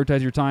vision,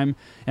 prioritize your time,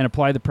 and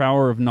apply the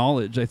power of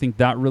knowledge, I think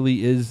that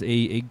really is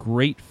a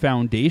great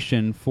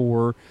foundation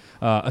for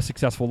a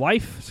successful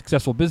life,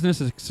 successful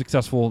business,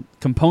 successful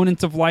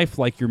components of life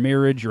like your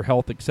marriage, your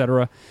health,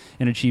 etc.,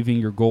 and achieving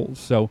your goals.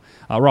 So,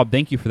 Rob,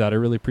 thank you for that. I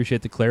really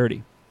appreciate the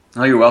clarity.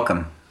 Oh, you're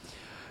welcome.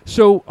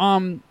 So,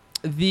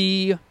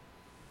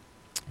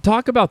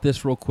 talk about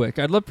this real quick.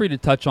 I'd love for you to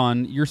touch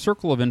on your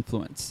circle of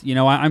influence.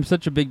 I'm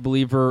such a big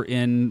believer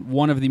in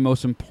one of the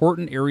most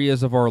important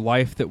areas of our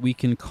life that we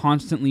can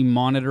constantly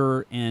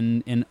monitor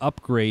and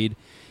upgrade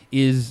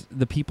is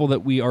the people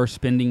that we are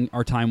spending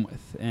our time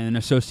with and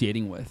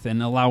associating with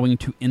and allowing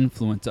to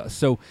influence us.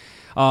 So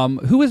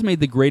who has made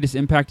the greatest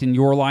impact in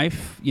your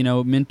life,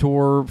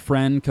 mentor,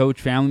 friend, coach,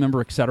 family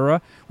member,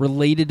 etc.,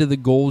 related to the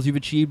goals you've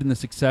achieved and the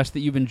success that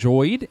you've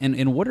enjoyed?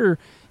 And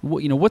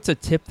what's a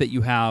tip that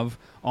you have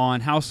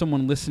on how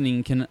someone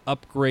listening can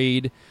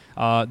upgrade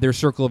their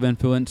circle of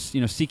influence,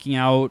 seeking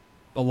out,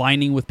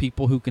 aligning with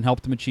people who can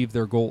help them achieve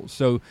their goals?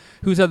 So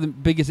who's had the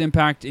biggest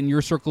impact in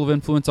your circle of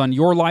influence on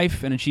your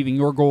life and achieving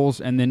your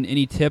goals? And then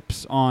any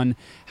tips on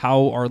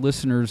how our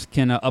listeners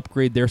can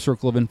upgrade their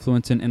circle of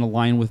influence and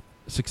align with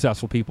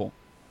successful people?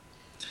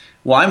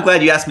 Well, I'm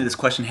glad you asked me this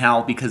question,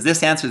 Hal, because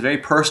this answer is very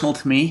personal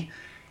to me.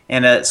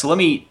 And so let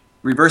me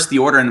reverse the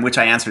order in which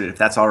I answered it, if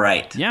that's all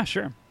right. Yeah,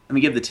 sure. Let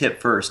me give the tip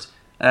first.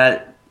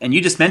 And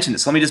you just mentioned it,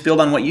 so let me just build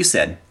on what you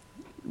said.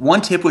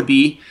 One tip would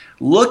be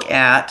look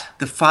at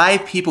the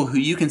 5 people who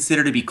you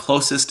consider to be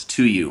closest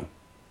to you.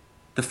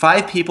 The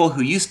 5 people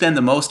who you spend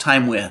the most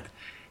time with.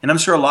 And I'm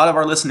sure a lot of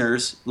your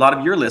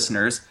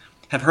listeners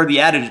have heard the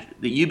adage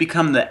that you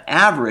become the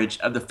average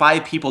of the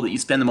 5 people that you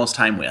spend the most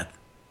time with.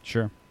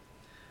 Sure.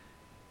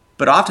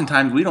 But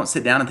oftentimes we don't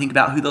sit down and think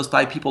about who those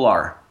 5 people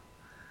are.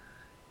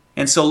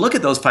 And so look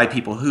at those 5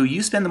 people who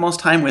you spend the most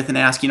time with and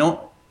ask,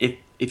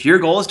 if your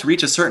goal is to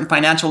reach a certain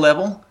financial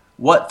level,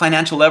 what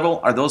financial level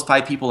are those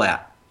 5 people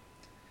at?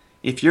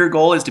 If your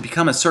goal is to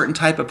become a certain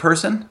type of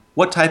person,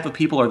 what type of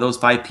people are those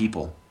 5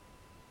 people?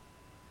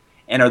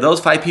 And are those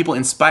 5 people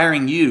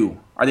inspiring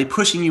you? Are they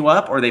pushing you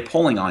up or are they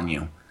pulling on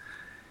you?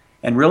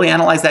 And really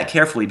analyze that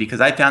carefully,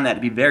 because I found that to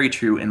be very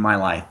true in my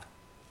life.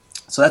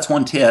 So that's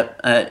one tip.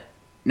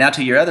 Now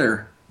to your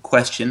other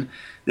question,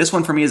 this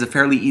one for me is a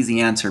fairly easy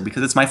answer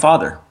because it's my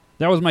father.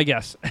 That was my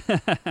guess.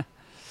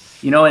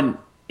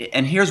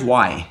 And here's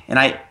why.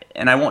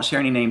 And I won't share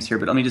any names here,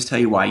 but let me just tell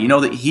you why. You know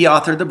that he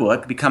authored the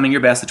book, Becoming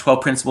Your Best, the 12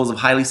 Principles of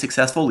Highly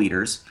Successful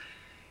Leaders.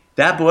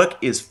 That book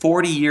is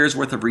 40 years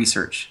worth of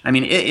research. I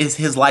mean, it is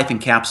his life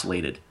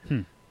encapsulated.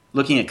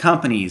 Looking at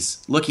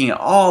companies, looking at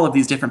all of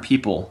these different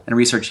people and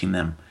researching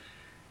them.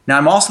 Now,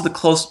 I'm also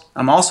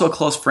a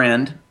close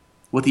friend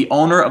with the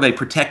owner of a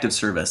protective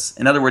service.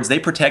 In other words, they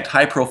protect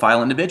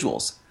high-profile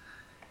individuals.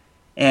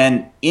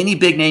 And any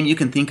big name you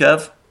can think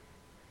of,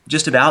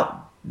 just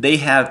about, they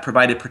have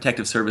provided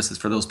protective services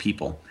for those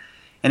people.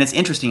 And it's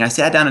interesting. I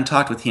sat down and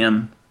talked with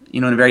him,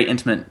 in a very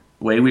intimate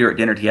way. We were at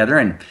dinner together,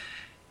 and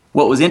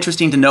what was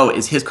interesting to note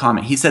is his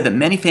comment. He said that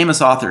many famous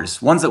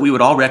authors, ones that we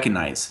would all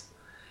recognize,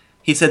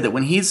 he said that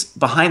when he's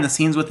behind the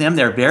scenes with them,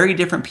 they're very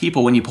different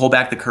people when you pull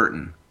back the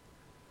curtain.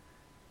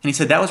 And he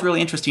said that was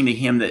really interesting to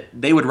him, that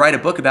they would write a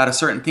book about a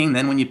certain thing,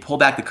 then when you pull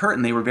back the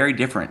curtain, they were very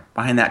different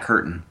behind that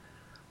curtain.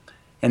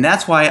 And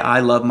that's why I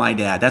love my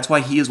dad. That's why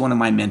he is one of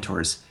my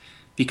mentors.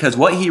 Because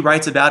what he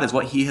writes about is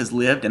what he has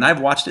lived, and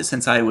I've watched it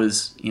since I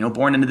was,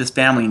 born into this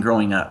family and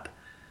growing up.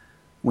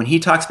 When he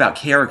talks about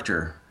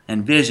character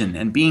and vision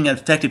and being an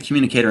effective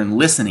communicator and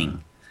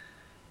listening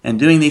and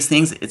doing these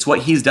things, it's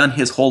what he's done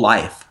his whole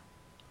life.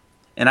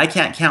 And I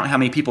can't count how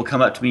many people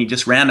come up to me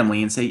just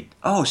randomly and say,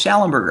 "Oh,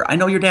 Schallenberger, I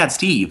know your dad,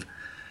 Steve.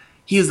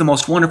 He is the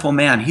most wonderful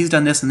man. He's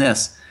done this and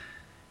this."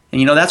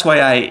 And that's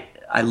why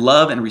I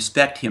love and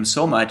respect him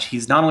so much.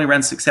 He's not only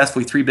run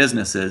successfully 3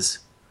 businesses,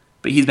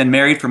 but he's been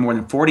married for more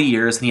than 40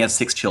 years and he has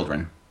 6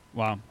 children.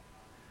 Wow.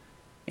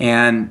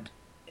 And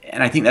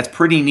I think that's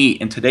pretty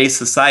neat in today's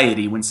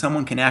society when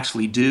someone can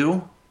actually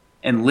do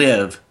and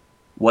live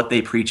what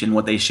they preach and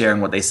what they share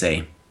and what they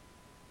say.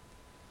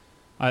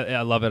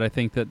 I love it. I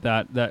think that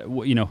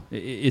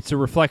it's a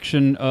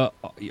reflection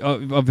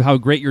of how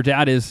great your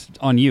dad is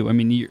on you. I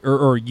mean,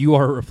 or you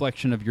are a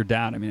reflection of your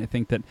dad. I mean, I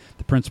think that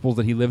the principles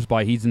that he lives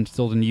by, he's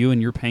instilled in you,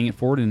 and you're paying it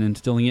forward and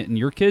instilling it in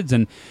your kids.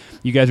 And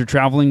you guys are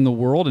traveling the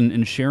world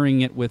and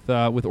sharing it with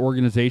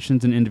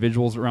organizations and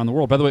individuals around the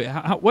world. By the way,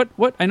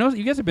 what I know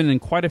you guys have been in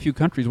quite a few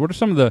countries. What are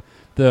some of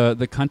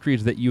the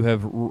countries that you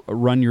have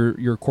run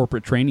your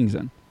corporate trainings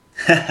in?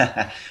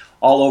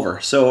 All over.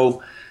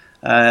 So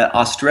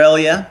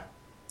Australia.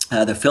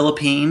 The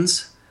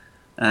Philippines,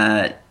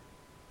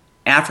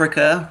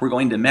 Africa, we're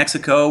going to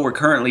Mexico. We're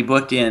currently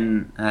booked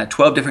in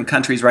 12 different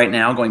countries right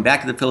now, going back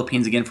to the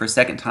Philippines again for a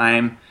second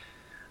time,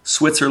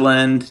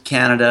 Switzerland,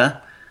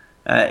 Canada.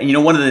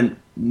 And one of the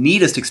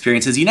neatest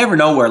experiences, you never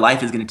know where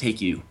life is going to take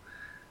you.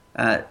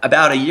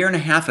 About a year and a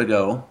half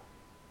ago,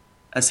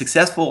 a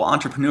successful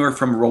entrepreneur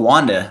from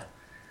Rwanda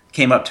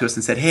came up to us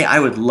and said, "Hey, I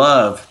would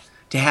love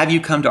to have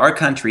you come to our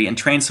country and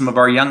train some of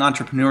our young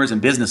entrepreneurs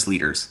and business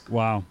leaders."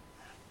 Wow.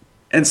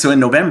 And so in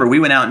November, we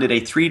went out and did a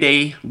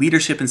 3-day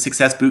leadership and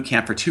success boot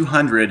camp for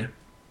 200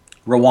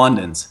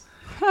 Rwandans.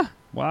 Huh.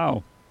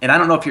 Wow. And I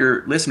don't know if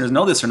your listeners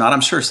know this or not. I'm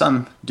sure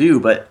some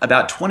do. But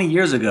about 20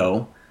 years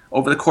ago,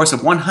 over the course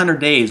of 100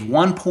 days,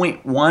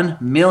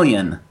 1.1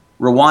 million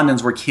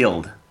Rwandans were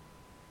killed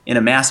in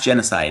a mass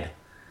genocide.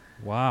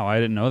 Wow, I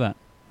didn't know that.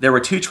 There were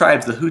 2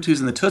 tribes, the Hutus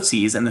and the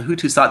Tutsis, and the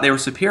Hutus thought they were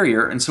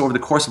superior. And so over the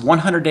course of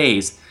 100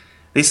 days,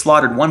 they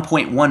slaughtered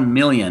 1.1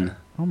 million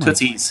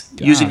Tutsis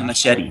using a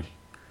machete.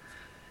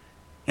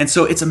 And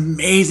so it's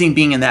amazing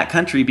being in that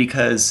country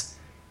because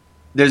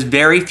there's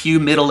very few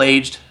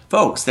middle-aged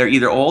folks. They're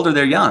either old or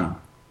they're young,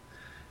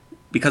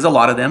 because a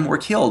lot of them were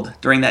killed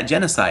during that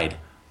genocide.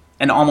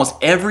 And almost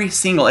every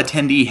single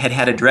attendee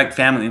had a direct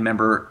family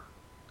member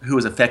who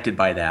was affected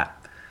by that.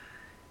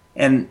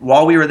 And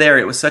while we were there,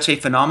 it was such a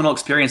phenomenal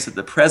experience that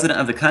the president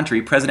of the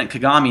country, President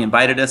Kagame,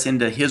 invited us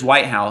into his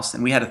White House,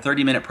 and we had a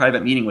 30-minute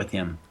private meeting with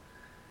him.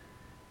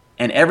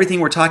 And everything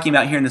we're talking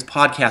about here in this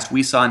podcast,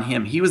 we saw in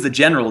him. He was the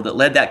general that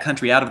led that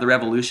country out of the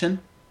revolution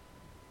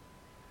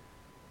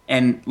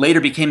and later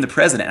became the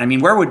president. I mean,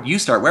 where would you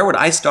start? Where would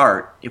I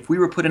start if we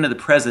were put into the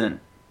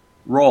president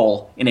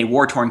role in a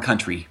war-torn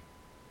country?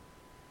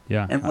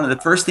 Yeah. And one of the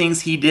first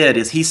things he did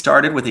is he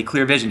started with a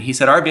clear vision. He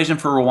said, our vision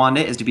for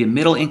Rwanda is to be a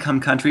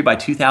middle-income country by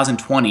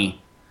 2020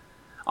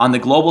 on the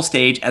global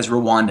stage as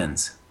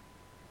Rwandans.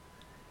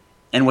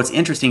 And what's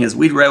interesting is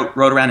we rode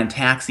around in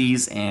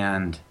taxis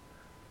and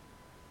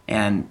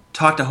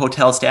talked to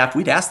hotel staff.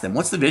 We'd ask them,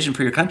 what's the vision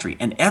for your country?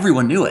 And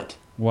everyone knew it.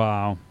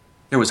 Wow.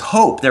 There was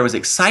hope. There was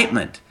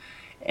excitement.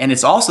 And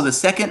it's also the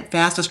second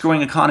fastest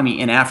growing economy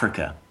in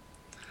Africa.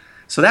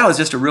 So that was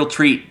just a real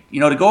treat,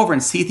 to go over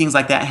and see things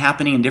like that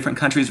happening in different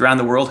countries around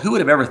the world. Who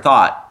would have ever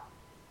thought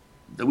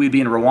that we'd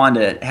be in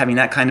Rwanda having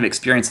that kind of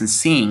experience and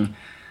seeing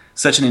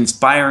such an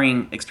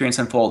inspiring experience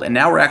unfold? And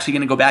now we're actually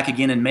going to go back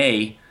again in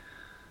May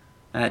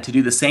to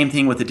do the same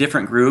thing with a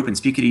different group and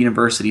speak at a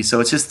university. So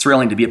it's just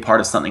thrilling to be a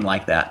part of something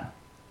like that.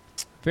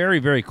 Very,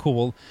 very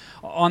cool.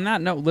 On that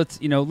note, let's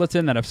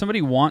end that. If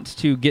somebody wants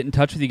to get in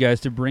touch with you guys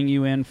to bring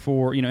you in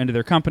for, into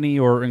their company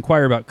or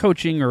inquire about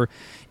coaching or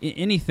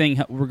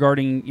anything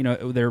regarding,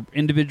 their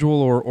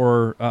individual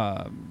or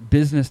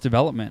business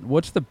development,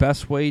 what's the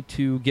best way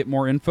to get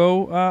more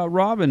info,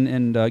 Rob,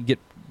 and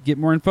get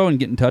more info and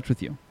get in touch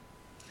with you?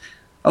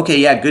 Okay,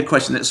 yeah, good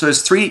question. So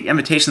there's 3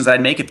 invitations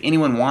I'd make if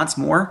anyone wants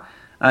more.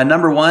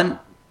 Number one,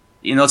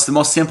 it's the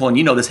most simple, and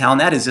you know this, Hal,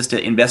 and that is just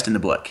to invest in the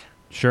book.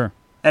 Sure.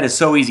 That is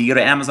so easy. You go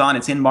to Amazon,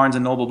 it's in Barnes &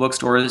 Noble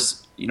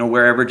bookstores,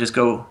 wherever, just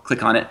go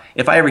click on it.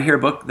 If I ever hear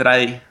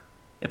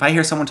if I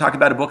hear someone talk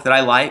about a book that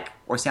I like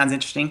or sounds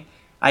interesting,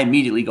 I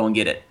immediately go and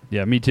get it.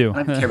 Yeah, me too.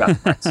 I don't even care about the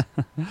price.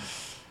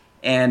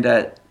 And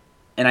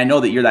I know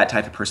that you're that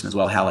type of person as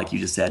well, Hal, like you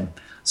just said.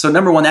 So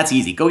number one, that's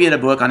easy. Go get a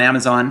book on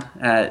Amazon,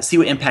 see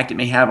what impact it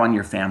may have on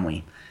your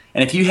family.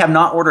 And if you have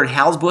not ordered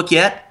Hal's book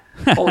yet,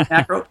 holy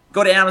macro,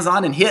 go to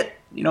Amazon and hit,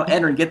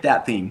 enter and get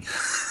that thing.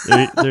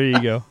 There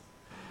you go.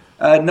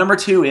 Number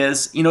 2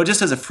 is,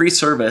 just as a free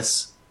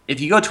service, if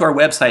you go to our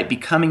website,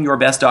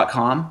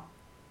 becomingyourbest.com,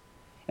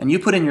 and you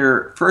put in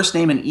your first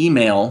name and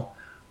email,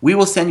 we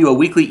will send you a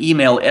weekly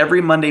email every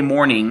Monday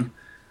morning,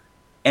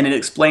 and it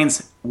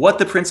explains what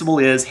the principle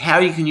is, how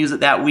you can use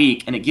it that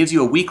week, and it gives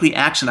you a weekly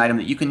action item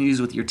that you can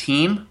use with your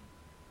team,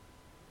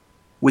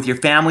 with your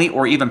family,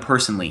 or even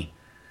personally.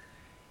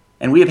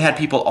 And we have had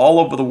people all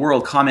over the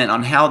world comment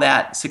on how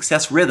that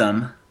success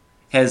rhythm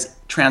has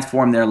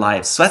transformed their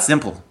lives. So that's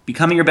simple.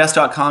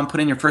 Becomingyourbest.com, put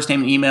in your first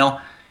name and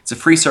email. It's a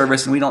free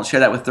service, and we don't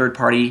share that with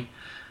third-party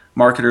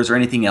marketers or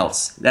anything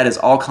else. That is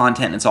all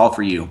content, and it's all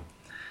for you.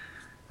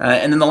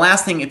 And then the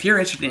last thing, if you're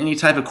interested in any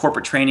type of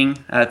corporate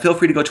training, feel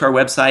free to go to our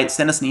website,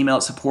 send us an email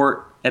at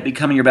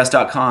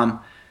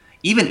support@becomingyourbest.com.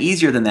 Even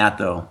easier than that,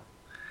 though,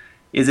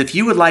 is if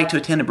you would like to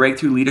attend a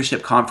Breakthrough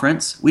Leadership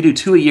Conference. We do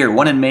 2 a year,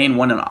 one in May and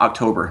one in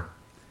October.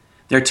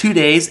 They're 2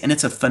 days, and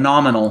it's a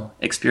phenomenal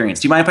experience.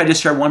 Do you mind if I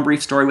just share one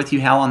brief story with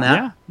you, Hal, on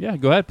that? Yeah,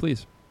 go ahead,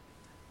 please.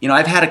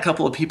 I've had a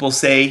couple of people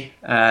say,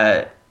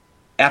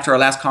 after our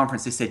last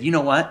conference, they said, you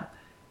know what?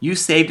 You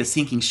saved a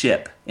sinking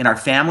ship in our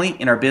family,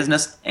 in our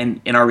business,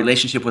 and in our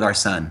relationship with our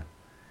son.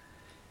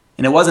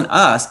 And it wasn't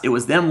us. It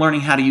was them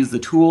learning how to use the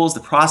tools, the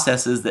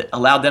processes that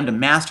allowed them to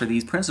master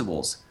these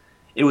principles.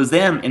 It was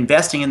them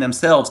investing in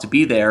themselves to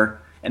be there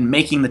and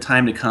making the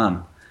time to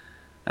come.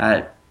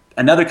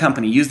 Another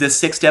company used this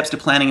 6 steps to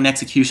planning and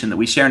execution that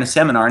we share in a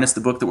seminar, and it's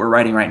the book that we're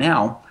writing right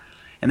now.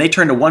 And they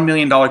turned a $1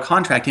 million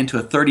contract into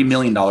a $30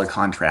 million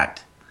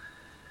contract.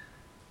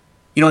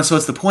 And so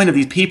it's the point of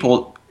these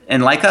people,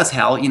 and like us,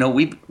 Hal,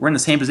 we're in the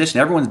same position.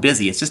 Everyone's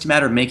busy. It's just a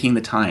matter of making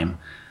the time.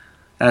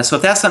 So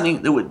if that's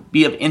something that would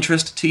be of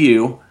interest to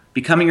you,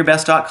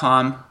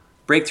 becomingyourbest.com,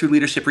 Breakthrough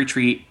Leadership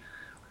Retreat,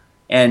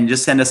 and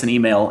just send us an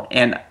email.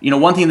 And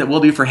one thing that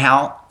we'll do for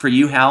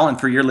you, Hal, and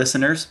for your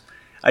listeners,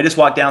 I just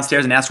walked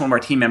downstairs and asked one of our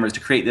team members to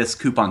create this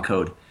coupon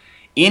code.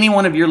 Any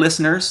one of your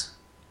listeners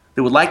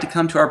that would like to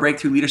come to our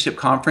Breakthrough Leadership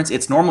Conference,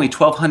 it's normally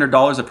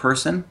 $1,200 a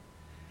person,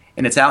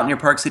 and it's out near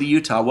Park City,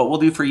 Utah. What we'll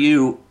do for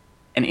you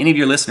and any of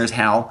your listeners,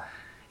 Hal,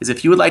 is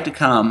if you would like to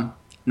come,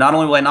 not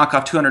only will I knock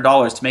off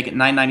 $200 to make it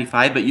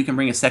 $995, but you can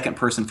bring a second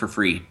person for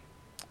free.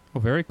 Oh,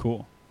 very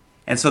cool.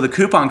 And so the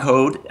coupon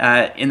code,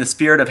 in the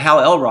spirit of Hal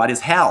Elrod,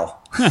 is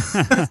HAL.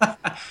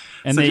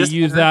 And so they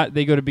use that.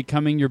 They go to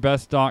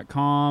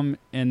becomingyourbest.com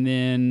and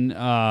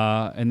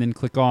then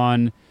click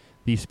on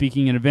the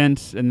speaking and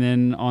events, and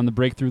then on the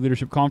Breakthrough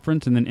Leadership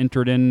Conference, and then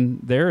enter it in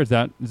there. Is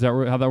that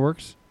how that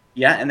works?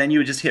 Yeah, and then you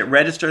would just hit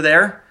register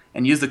there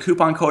and use the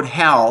coupon code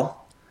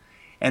HAL,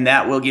 and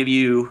that will give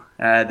you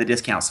the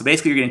discount. So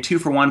basically, you're getting 2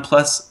 for 1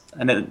 plus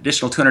an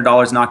additional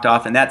 $200 knocked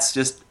off, and that's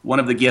just one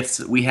of the gifts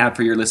that we have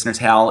for your listeners,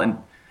 Hal, and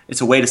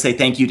it's a way to say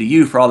thank you to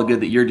you for all the good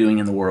that you're doing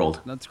in the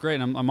world. That's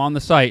great. I'm on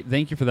the site.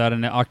 Thank you for that.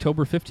 And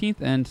October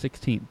 15th and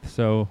 16th.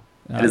 So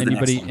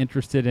anybody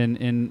interested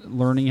in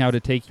learning how to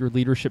take your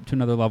leadership to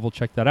another level,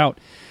 check that out.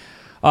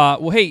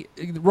 Well, hey,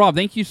 Rob,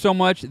 thank you so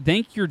much.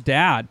 Thank your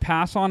dad.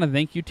 Pass on a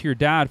thank you to your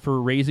dad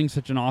for raising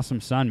such an awesome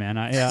son, man.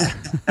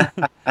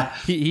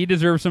 He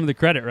deserves some of the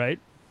credit, right?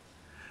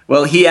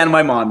 Well, he and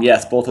my mom,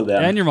 yes, both of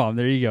them. And your mom.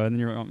 There you go. And then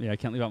your mom. Yeah, I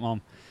can't leave out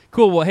mom.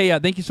 Cool. Well, hey,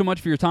 thank you so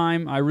much for your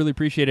time. I really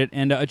appreciate it.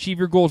 And Achieve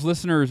Your Goals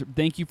listeners,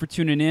 thank you for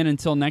tuning in.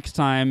 Until next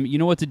time, you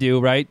know what to do,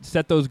 right?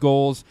 Set those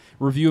goals,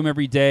 review them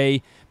every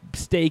day,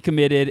 stay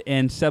committed,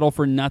 and settle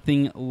for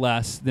nothing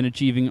less than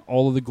achieving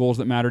all of the goals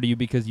that matter to you,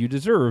 because you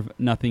deserve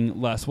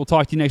nothing less. We'll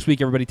talk to you next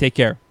week, everybody. Take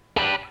care.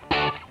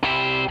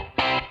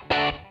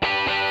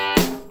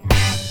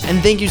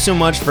 And thank you so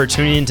much for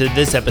tuning into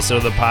this episode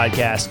of the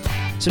podcast.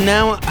 So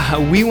now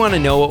we want to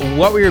know,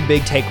 what were your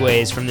big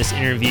takeaways from this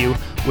interview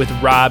with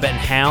Rob and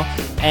Hal,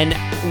 and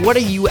what are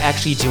you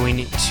actually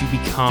doing to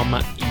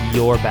become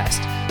your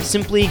best?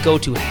 Simply go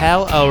to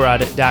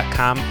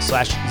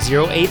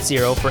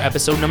halelrod.com/080 for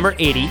episode number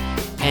 80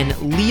 and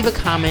leave a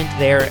comment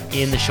there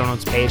in the show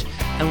notes page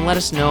and let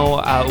us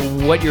know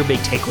what your big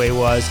takeaway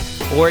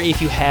was, or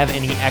if you have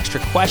any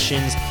extra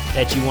questions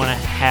that you want to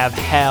have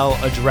Hal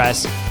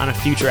address on a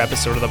future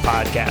episode of the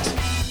podcast.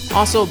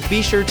 Also,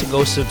 be sure to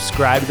go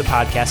subscribe to the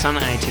podcast on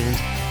iTunes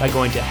by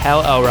going to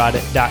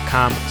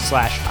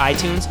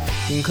halelrod.com/iTunes.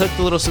 You can click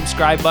the little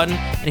subscribe button,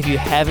 and if you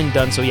haven't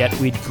done so yet,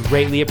 we'd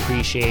greatly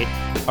appreciate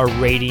a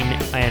rating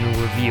and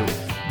review.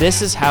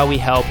 This is how we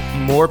help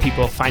more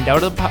people find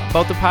out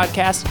about the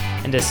podcast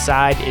and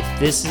decide if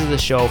this is the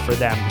show for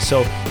them.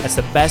 So that's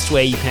the best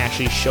way you can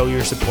actually show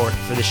your support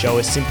for the show,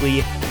 is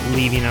simply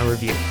leaving a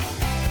review.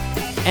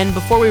 And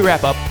before we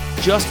wrap up,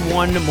 just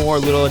one more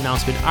little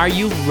announcement. Are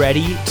you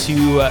ready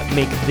to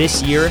make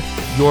this year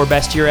your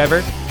best year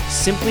ever?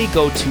 Simply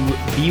go to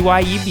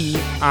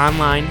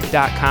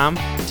byubonline.com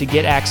to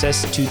get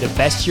access to the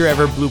Best Year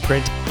Ever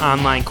Blueprint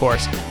online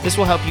course. This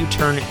will help you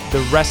turn the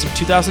rest of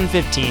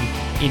 2015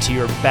 into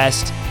your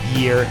best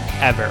year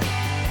ever.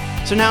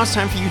 So now it's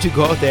time for you to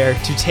go out there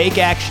to take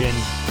action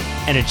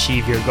and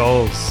achieve your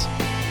goals.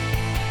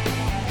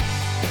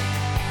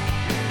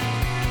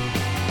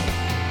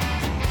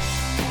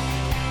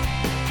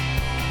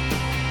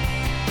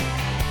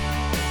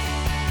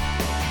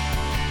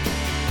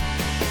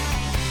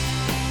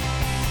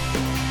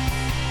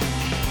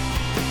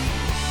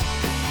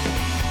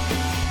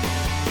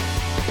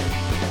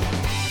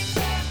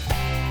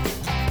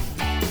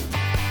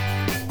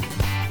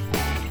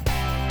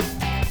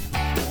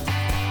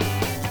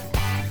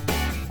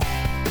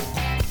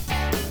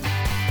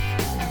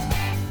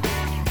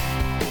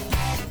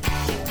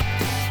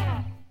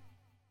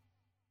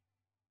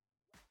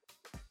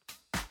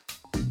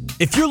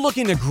 If you're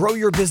looking to grow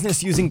your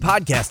business using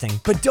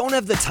podcasting, but don't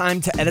have the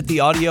time to edit the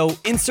audio,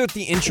 insert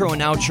the intro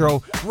and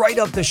outro, write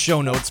up the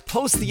show notes,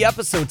 post the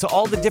episode to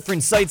all the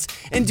different sites,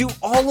 and do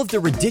all of the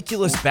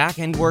ridiculous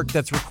back-end work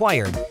that's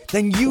required,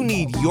 then you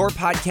need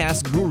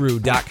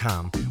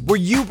yourpodcastguru.com, where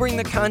you bring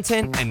the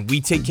content and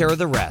we take care of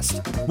the rest.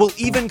 We'll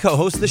even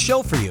co-host the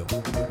show for you.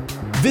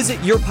 Visit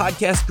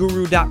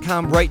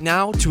yourpodcastguru.com right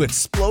now to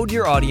explode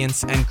your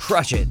audience and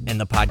crush it in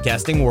the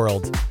podcasting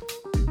world.